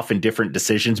branch off in different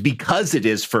decisions because it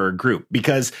is for a group.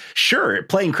 Because sure,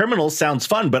 playing criminals sounds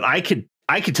fun, but I could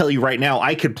tell you right now,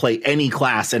 I could play any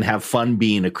class and have fun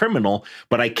being a criminal,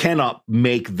 but I cannot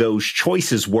make those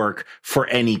choices work for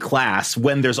any class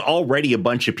when there's already a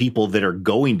bunch of people that are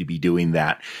going to be doing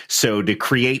that. So to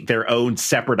create their own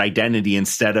separate identity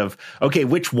instead of, okay,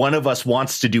 which one of us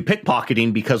wants to do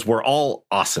pickpocketing because we're all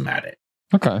awesome at it.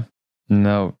 Okay.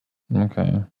 No.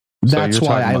 Okay. That's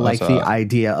why I like the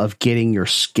idea of getting your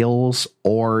skills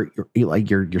or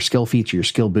your skill feats, your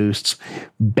skill boosts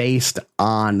based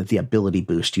on the ability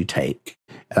boost you take.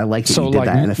 And I like that you did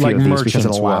that in a few of these because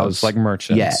it allows like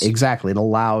merchants. Yeah, exactly. It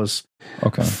allows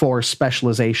for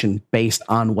specialization based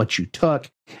on what you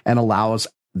took and allows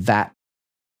that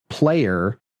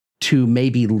player to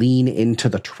maybe lean into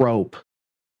the trope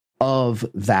of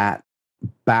that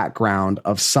background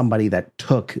of somebody that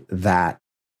took that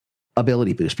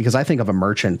ability boost, because I think of a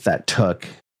merchant that took,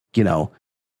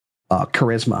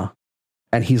 charisma,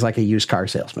 and he's like a used car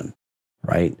salesman,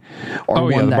 right?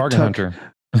 Or one that bargain hunter.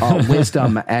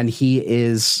 Wisdom, and he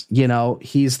is,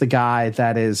 he's the guy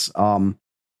that is the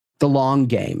long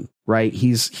game, right?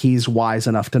 He's wise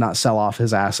enough to not sell off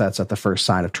his assets at the first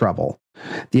sign of trouble.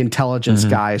 The intelligence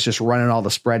guy is just running all the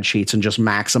spreadsheets and just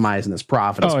maximizing his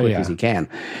profit as quick as he can,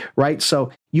 right?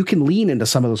 So you can lean into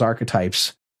some of those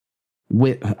archetypes.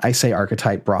 I say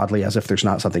archetype broadly as if there's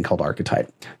not something called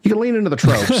archetype. You can lean into the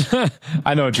tropes.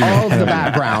 I know what you mean. All of the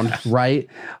background, right?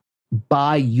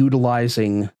 By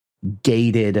utilizing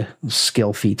gated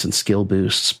skill feats and skill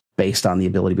boosts based on the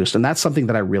ability boost. And that's something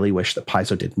that I really wish that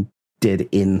Paizo did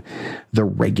in the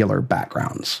regular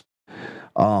backgrounds.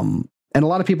 And a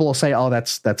lot of people will say, oh,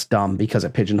 that's dumb because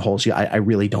it pigeonholes you. I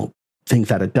really don't think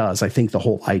that it does. I think the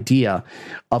whole idea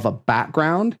of a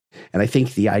background, and I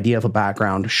think the idea of a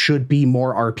background should be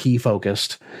more RP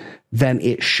focused than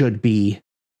it should be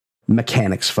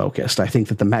mechanics focused. I think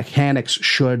that the mechanics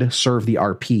should serve the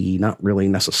RP, not really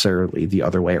necessarily the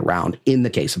other way around in the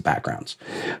case of backgrounds.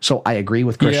 So I agree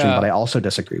with Christian, but I also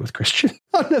disagree with Christian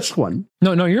on this one.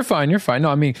 No, you're fine. You're fine. No,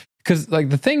 I mean, because like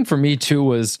the thing for me too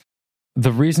was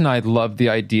the reason I love the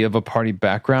idea of a party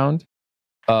background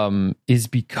is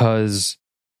because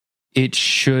it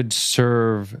should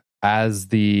serve as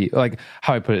the, like,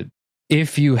 how I put it,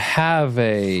 if you have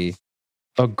a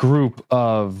group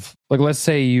of, like, let's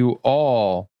say you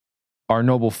all are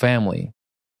noble family,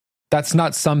 that's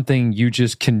not something you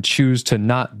just can choose to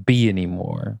not be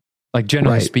anymore. Like,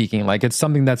 generally speaking, like, it's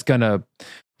something that's gonna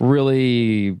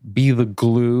really be the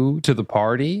glue to the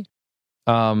party.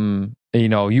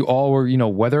 You all were,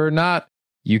 whether or not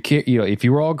you care, if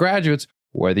you were all graduates,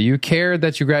 whether you cared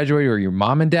that you graduated or your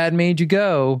mom and dad made you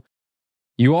go,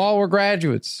 you all were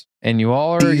graduates, and you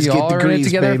all are D's you get all degrees, are in it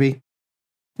together. baby.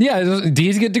 Yeah,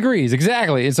 D's get degrees,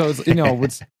 exactly. And so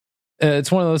it's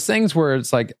it's one of those things where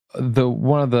it's like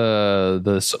one of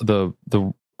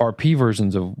the RP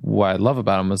versions of what I love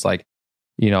about them is like,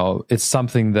 it's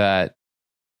something that,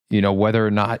 whether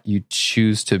or not you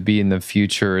choose to be in the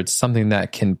future, it's something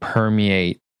that can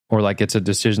permeate, or like it's a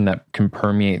decision that can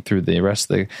permeate through the rest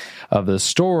of the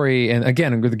story. And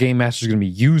again, the game master is going to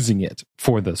be using it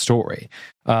for the story.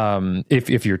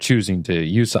 If you're choosing to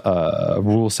use a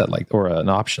rule set or an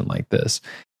option like this.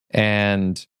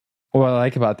 And what I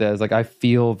like about that is, like, I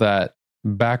feel that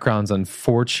backgrounds,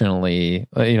 unfortunately,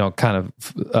 kind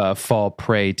of fall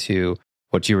prey to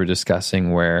what you were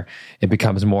discussing, where it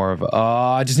becomes more of,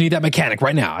 I just need that mechanic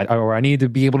right now, or I need to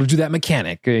be able to do that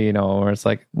mechanic, or it's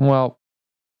like, well,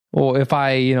 if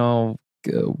I'm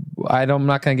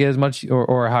not going to get as much,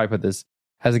 or how I put this,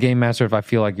 as a game master, if I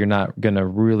feel like you're not going to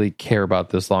really care about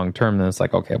this long term, then it's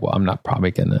like, okay, well, I'm not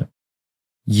probably going to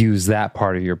use that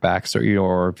part of your backstory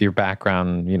or your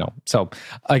background, So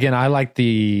again, I like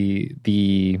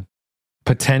the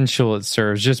potential it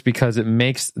serves, just because it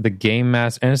makes the game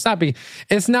master, and it's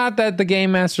not that the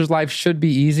game master's life should be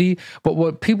easy, but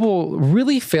what people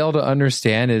really fail to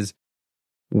understand is,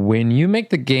 when you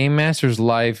make the game master's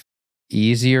life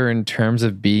easier in terms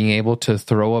of being able to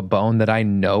throw a bone that I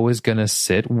know is going to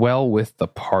sit well with the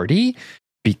party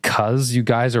because you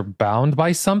guys are bound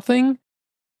by something,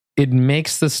 it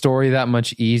makes the story that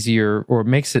much easier, or it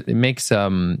makes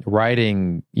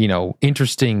writing,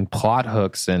 interesting plot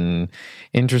hooks and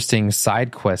interesting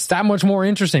side quests that much more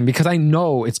interesting, because I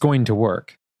know it's going to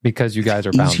work because you guys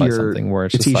are bound by something where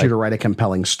it's easier to write a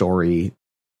compelling story.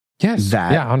 Yes.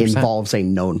 That involves a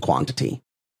known quantity.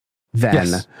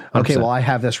 Then, okay, well, I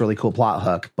have this really cool plot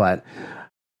hook, but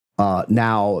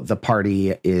now the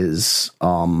party is,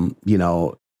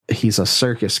 he's a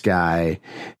circus guy,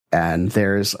 and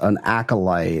there's an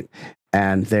acolyte,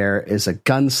 and there is a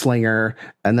gunslinger,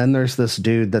 and then there's this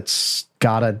dude that's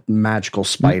got a magical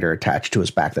spider attached to his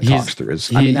back that talks through his.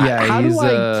 How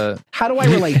do I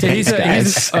relate to these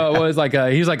guys? He's like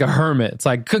a hermit. It's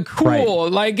like,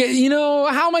 cool. Right. Like,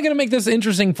 how am I going to make this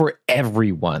interesting for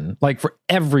everyone? Like, for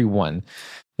everyone,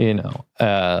 and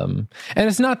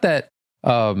it's not that,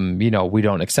 we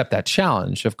don't accept that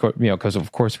challenge, of course, because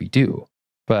of course we do.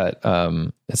 But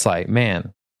it's like,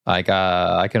 man, like,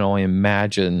 I can only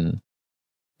imagine.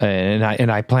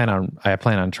 And I plan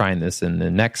on trying this in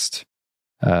the next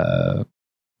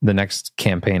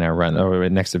campaign I run, or the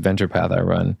next adventure path I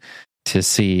run, to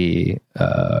see,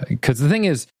 because the thing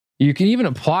is, you can even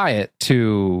apply it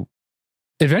to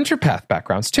adventure path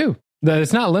backgrounds too. That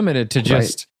it's not limited to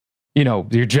just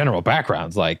your general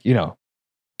backgrounds. Like,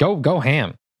 go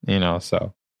ham.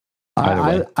 So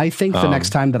I think the next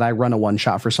time that I run a one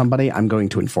shot for somebody, I'm going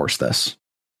to enforce this.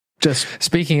 Just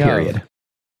speaking of,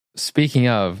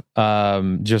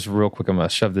 just real quick, I'm going to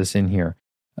shove this in here.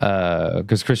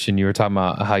 Because Christian, you were talking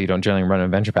about how you don't generally run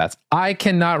adventure paths. I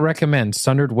cannot recommend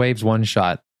Sundered Waves one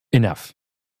shot enough.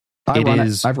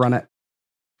 I've run it.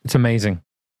 It's amazing.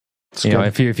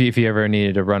 If you ever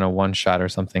needed to run a one shot or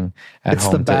something at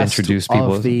home to introduce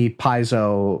people, of the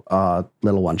Paizo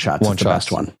little one shots, it's the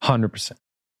best one. 100%.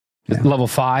 Yeah. Level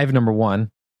 5, number 1.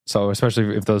 So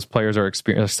especially if those players are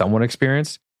somewhat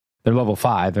experienced, they're level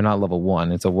 5. They're not level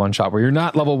 1. It's a one shot where you're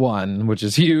not level 1, which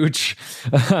is huge.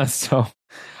 So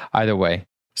either way.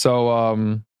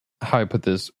 So how I put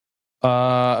this,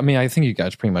 I mean, I think you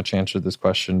guys pretty much answered this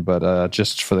question, but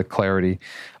just for the clarity,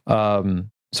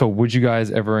 so would you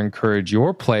guys ever encourage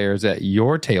your players at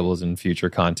your tables in future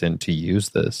content to use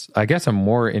this? I guess I'm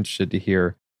more interested to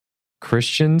hear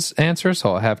Christian's answer,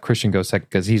 so I'll have Christian go second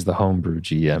because he's the homebrew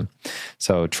GM.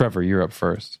 So Trevor, you're up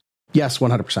first. Yes,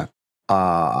 100%.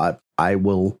 I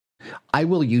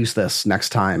will use this next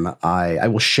time. I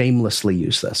will shamelessly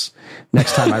use this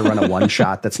next time I run a one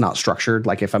shot that's not structured.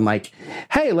 Like if I'm like,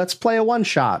 hey, let's play a one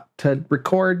shot to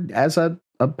record as a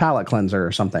palate cleanser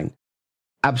or something.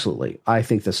 Absolutely. I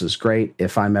think this is great.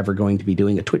 If I'm ever going to be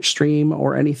doing a Twitch stream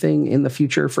or anything in the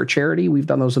future for charity, we've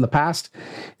done those in the past.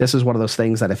 This is one of those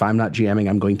things that if I'm not GMing,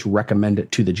 I'm going to recommend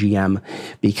it to the GM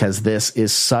because this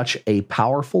is such a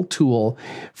powerful tool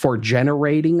for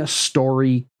generating a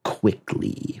story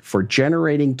quickly, for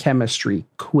generating chemistry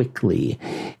quickly.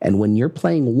 And when you're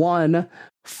playing one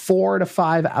 4 to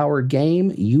 5 hour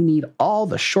game, you need all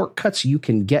the shortcuts you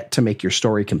can get to make your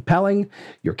story compelling,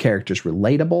 your characters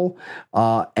relatable,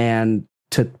 and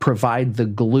to provide the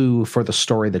glue for the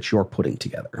story that you're putting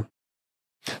together.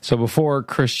 So before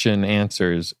Christian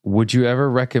answers, would you ever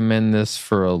recommend this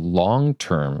for a long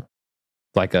term,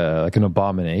 like an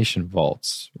Abomination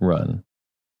Vaults run?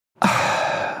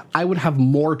 I would have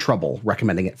more trouble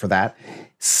recommending it for that,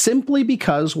 simply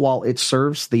because while it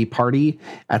serves the party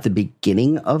at the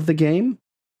beginning of the game,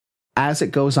 as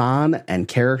it goes on and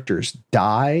characters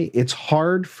die, it's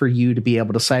hard for you to be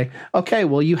able to say, okay,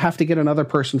 well, you have to get another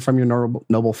person from your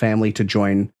noble family to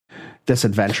join this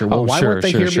adventure. Well, why weren't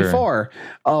they here before?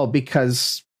 Oh,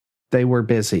 because they were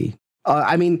busy.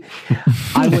 I mean,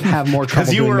 I would have more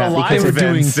trouble doing that because they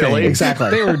were doing silly.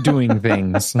 Exactly, they were doing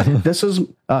things. This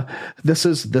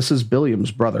is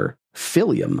Billiam's brother,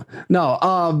 Philium. No,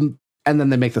 and then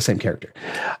they make the same character.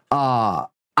 I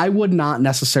would not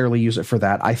necessarily use it for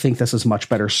that. I think this is much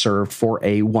better served for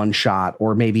a one shot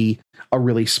or maybe a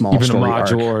really small even story a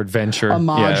module arc. Or adventure. A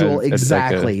module, yeah,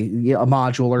 exactly. A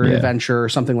module or an adventure or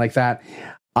something like that.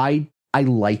 I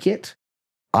like it.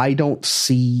 I don't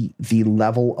see the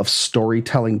level of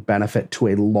storytelling benefit to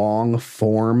a long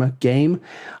form game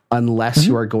unless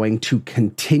you are going to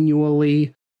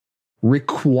continually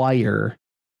require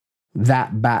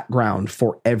that background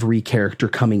for every character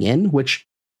coming in, which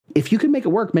if you can make it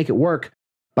work, make it work.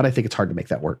 But I think it's hard to make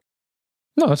that work.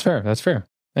 No, that's fair. That's fair.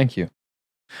 Thank you.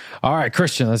 All right,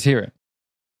 Christian, let's hear it.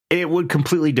 It would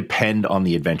completely depend on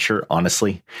the adventure,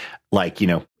 honestly. Like,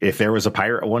 if there was a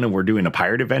pirate one and we're doing a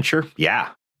pirate adventure,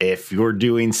 yeah. If you're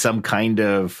doing some kind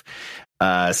of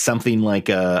something like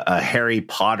a Harry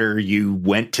Potter, you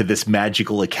went to this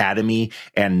magical academy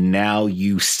and now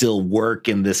you still work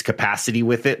in this capacity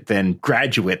with it, then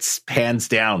graduates, hands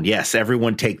down, yes,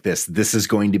 everyone take this. This is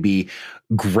going to be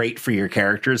great for your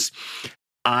characters.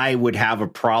 I would have a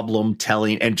problem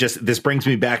telling, and just this brings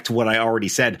me back to what I already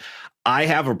said. I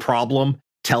have a problem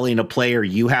telling a player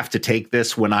you have to take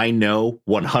this when I know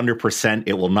 100%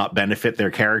 it will not benefit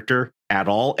their character at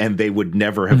all, and they would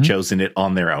never have chosen it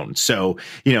on their own. So,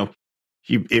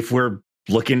 if we're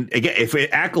looking again, if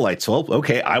it acolytes, well,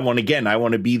 okay, I want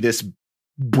to be this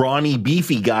brawny,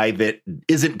 beefy guy that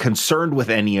isn't concerned with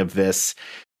any of this.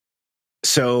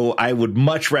 So I would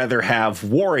much rather have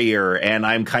warrior, and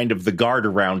I'm kind of the guard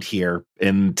around here,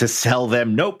 and to tell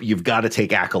them, nope, you've got to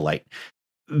take acolyte.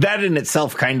 That in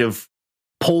itself kind of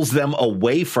pulls them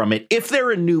away from it. If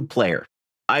they're a new player,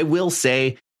 I will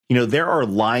say, there are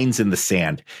lines in the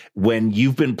sand when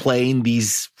you've been playing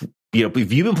these,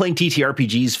 if you've been playing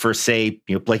TTRPGs for, say,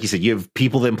 like you said, you have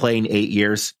people then playing 8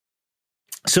 years.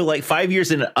 So like 5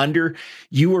 years and under,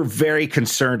 you were very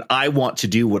concerned. I want to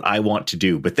do what I want to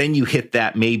do. But then you hit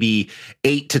that maybe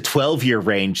 8 to 12 year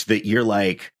range that you're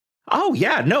like, oh,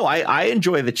 yeah, no, I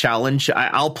enjoy the challenge.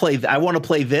 I'll play. I want to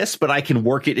play this, but I can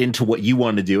work it into what you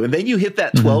want to do. And then you hit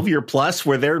that 12 year plus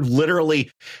where they're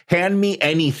literally hand me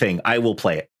anything. I will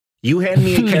play it. You hand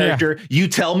me a character, you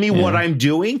tell me what I'm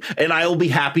doing, and I will be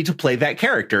happy to play that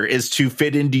character is to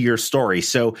fit into your story.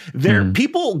 So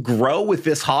people grow with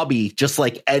this hobby just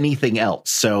like anything else.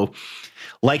 So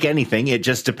like anything, it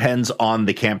just depends on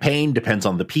the campaign, depends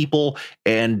on the people,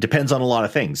 and depends on a lot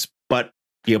of things. But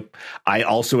I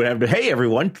also would have to, hey,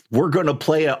 everyone, we're going to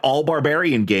play an all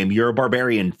barbarian game. You're a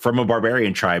barbarian from a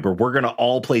barbarian tribe, or we're going to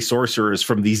all play sorcerers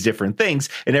from these different things.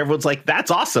 And everyone's like,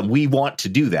 that's awesome. We want to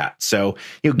do that. So,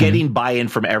 getting buy-in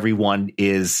from everyone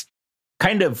is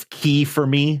kind of key for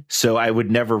me. So I would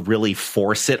never really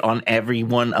force it on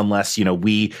everyone unless,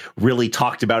 we really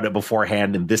talked about it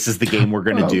beforehand and this is the game we're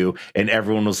going to do. And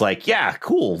everyone was like, yeah,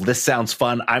 cool. This sounds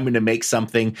fun. I'm going to make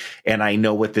something and I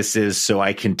know what this is so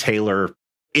I can tailor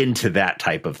into that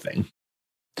type of thing.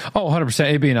 Oh, 100%.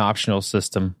 It'd be an optional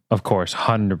system, of course.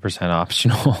 100%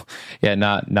 optional. Yeah,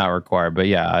 not required. But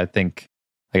yeah, I think,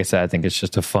 like I said, I think it's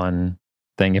just a fun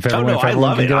thing. If everyone, I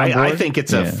love it. I think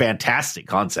it's a yeah. fantastic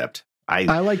concept.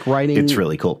 I like writing. It's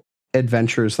really cool.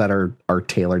 Adventures that are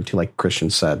tailored to, like Christian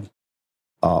said,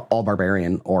 all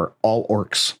barbarian or all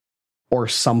orcs or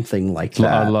something like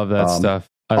that. I love that stuff.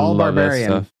 All love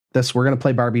barbarian. That stuff. We're going to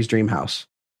play Barbie's Dream House.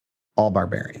 All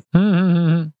barbarian.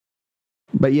 Mm-hmm.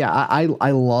 But yeah,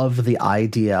 I love the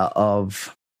idea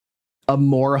of a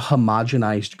more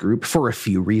homogenized group for a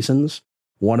few reasons.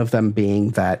 One of them being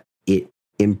that it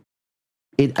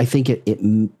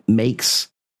makes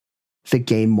the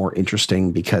game more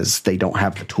interesting because they don't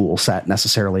have the tool set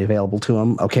necessarily available to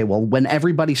them. Okay, well, when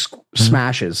everybody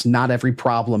smashes, not every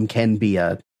problem can be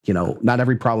not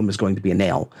every problem is going to be a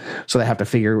nail. So they have to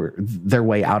figure their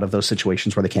way out of those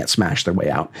situations where they can't smash their way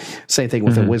out. Same thing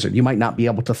with a wizard. You might not be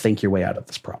able to think your way out of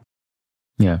this problem.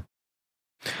 Yeah.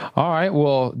 All right.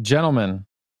 Well, gentlemen,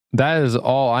 that is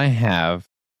all I have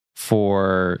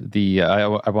for the, I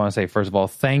want to say, first of all,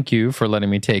 thank you for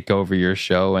letting me take over your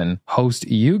show and host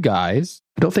you guys.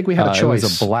 I don't think we had a choice. It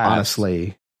was a blast.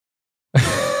 Honestly.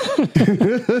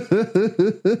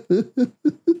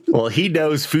 Well, he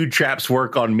knows food traps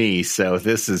work on me, so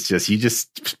this is you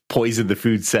just poison the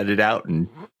food, set it out, and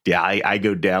yeah, I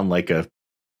go down like a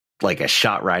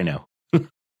shot rhino.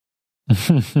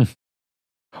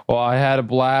 Well, I had a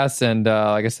blast, and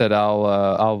like I said,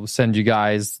 I'll send you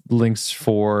guys links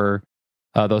for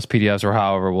those PDFs, or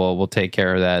however we'll take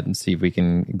care of that and see if we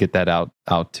can get that out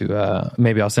to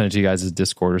maybe I'll send it to you guys as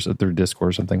Discord or through Discord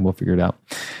or something. We'll figure it out.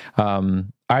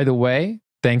 Either way,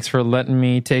 thanks for letting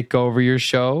me take over your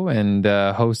show and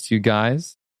host you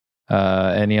guys.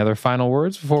 Any other final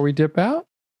words before we dip out?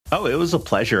 Oh, it was a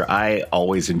pleasure. I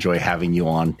always enjoy having you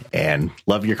on and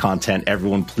love your content.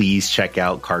 Everyone, please check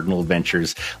out Cardinal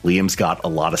Adventures. Liam's got a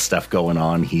lot of stuff going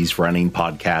on. He's running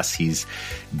podcasts. He's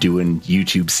doing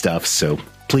YouTube stuff. So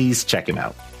please check him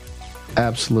out.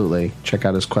 Absolutely. Check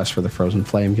out his quest for the Frozen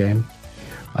Flame game.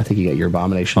 I think you get your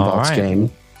Abomination Vaults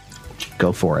game.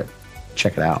 Go for it.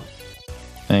 Check it out.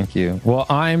 Thank you. Well,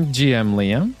 I'm GM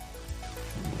Liam.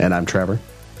 And I'm Trevor.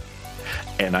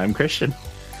 And I'm Christian.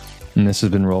 And this has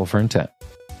been Roll for Intent.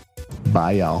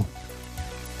 Bye, y'all.